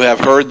people who have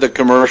heard the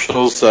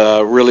commercials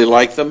really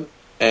like them,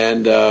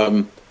 and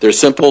they're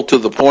simple, to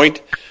the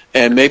point.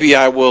 And maybe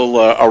I will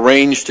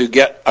arrange to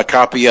get a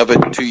copy of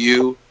it to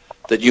you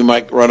that you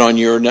might run on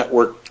your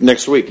network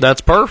next week.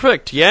 That's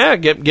perfect. Yeah,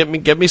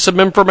 get me some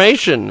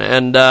information.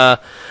 And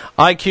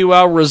IQ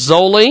Al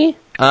Rizzoli,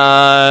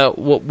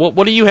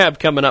 what do you have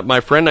coming up, my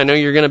friend? I know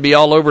you're going to be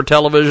all over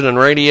television and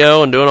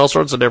radio and doing all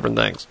sorts of different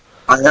things.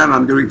 I am.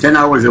 I'm doing 10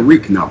 hours a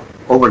week now,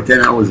 over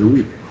 10 hours a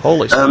week.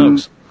 Holy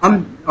smokes.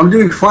 I'm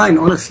doing fine,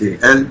 honestly.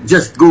 And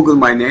just Google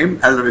my name,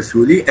 Al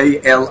Rassooli,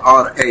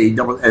 ALRASSOOLI,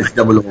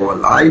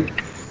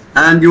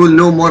 and you will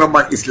know more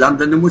about Islam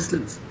than the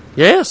Muslims.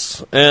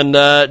 Yes, and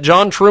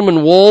John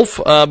Truman Wolfe,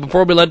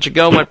 before we let you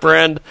go, my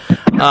friend,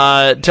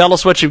 tell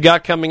us what you've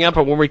got coming up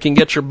and where we can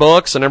get your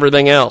books and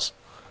everything else.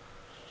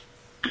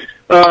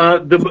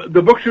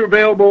 The books are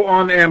available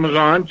on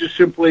Amazon. Just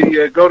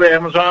simply go to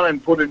Amazon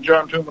and put in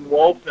John Truman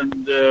Wolfe,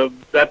 and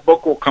that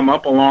book will come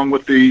up along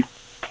with the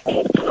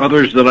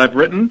others that I've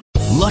written.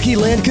 Lucky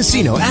Land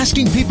Casino,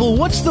 asking people,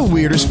 what's the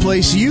weirdest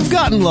place you've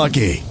gotten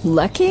lucky?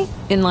 Lucky?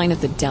 In line at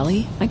the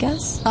deli, I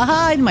guess?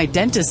 Aha, in my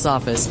dentist's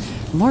office.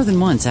 More than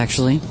once,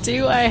 actually.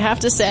 Do I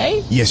have to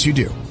say? Yes, you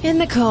do. In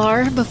the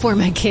car before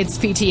my kids'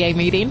 PTA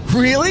meeting.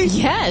 Really?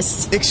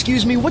 Yes.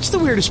 Excuse me, what's the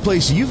weirdest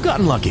place you've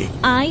gotten lucky?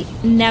 I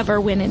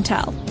never win and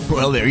tell.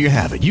 Well, there you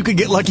have it. You can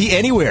get lucky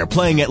anywhere,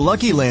 playing at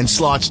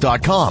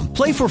LuckyLandSlots.com.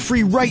 Play for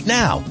free right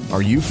now.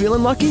 Are you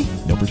feeling lucky?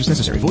 No purchase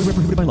necessary. Void where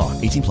prohibited by law.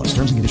 18+.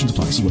 Terms and conditions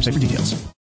apply. See website for details.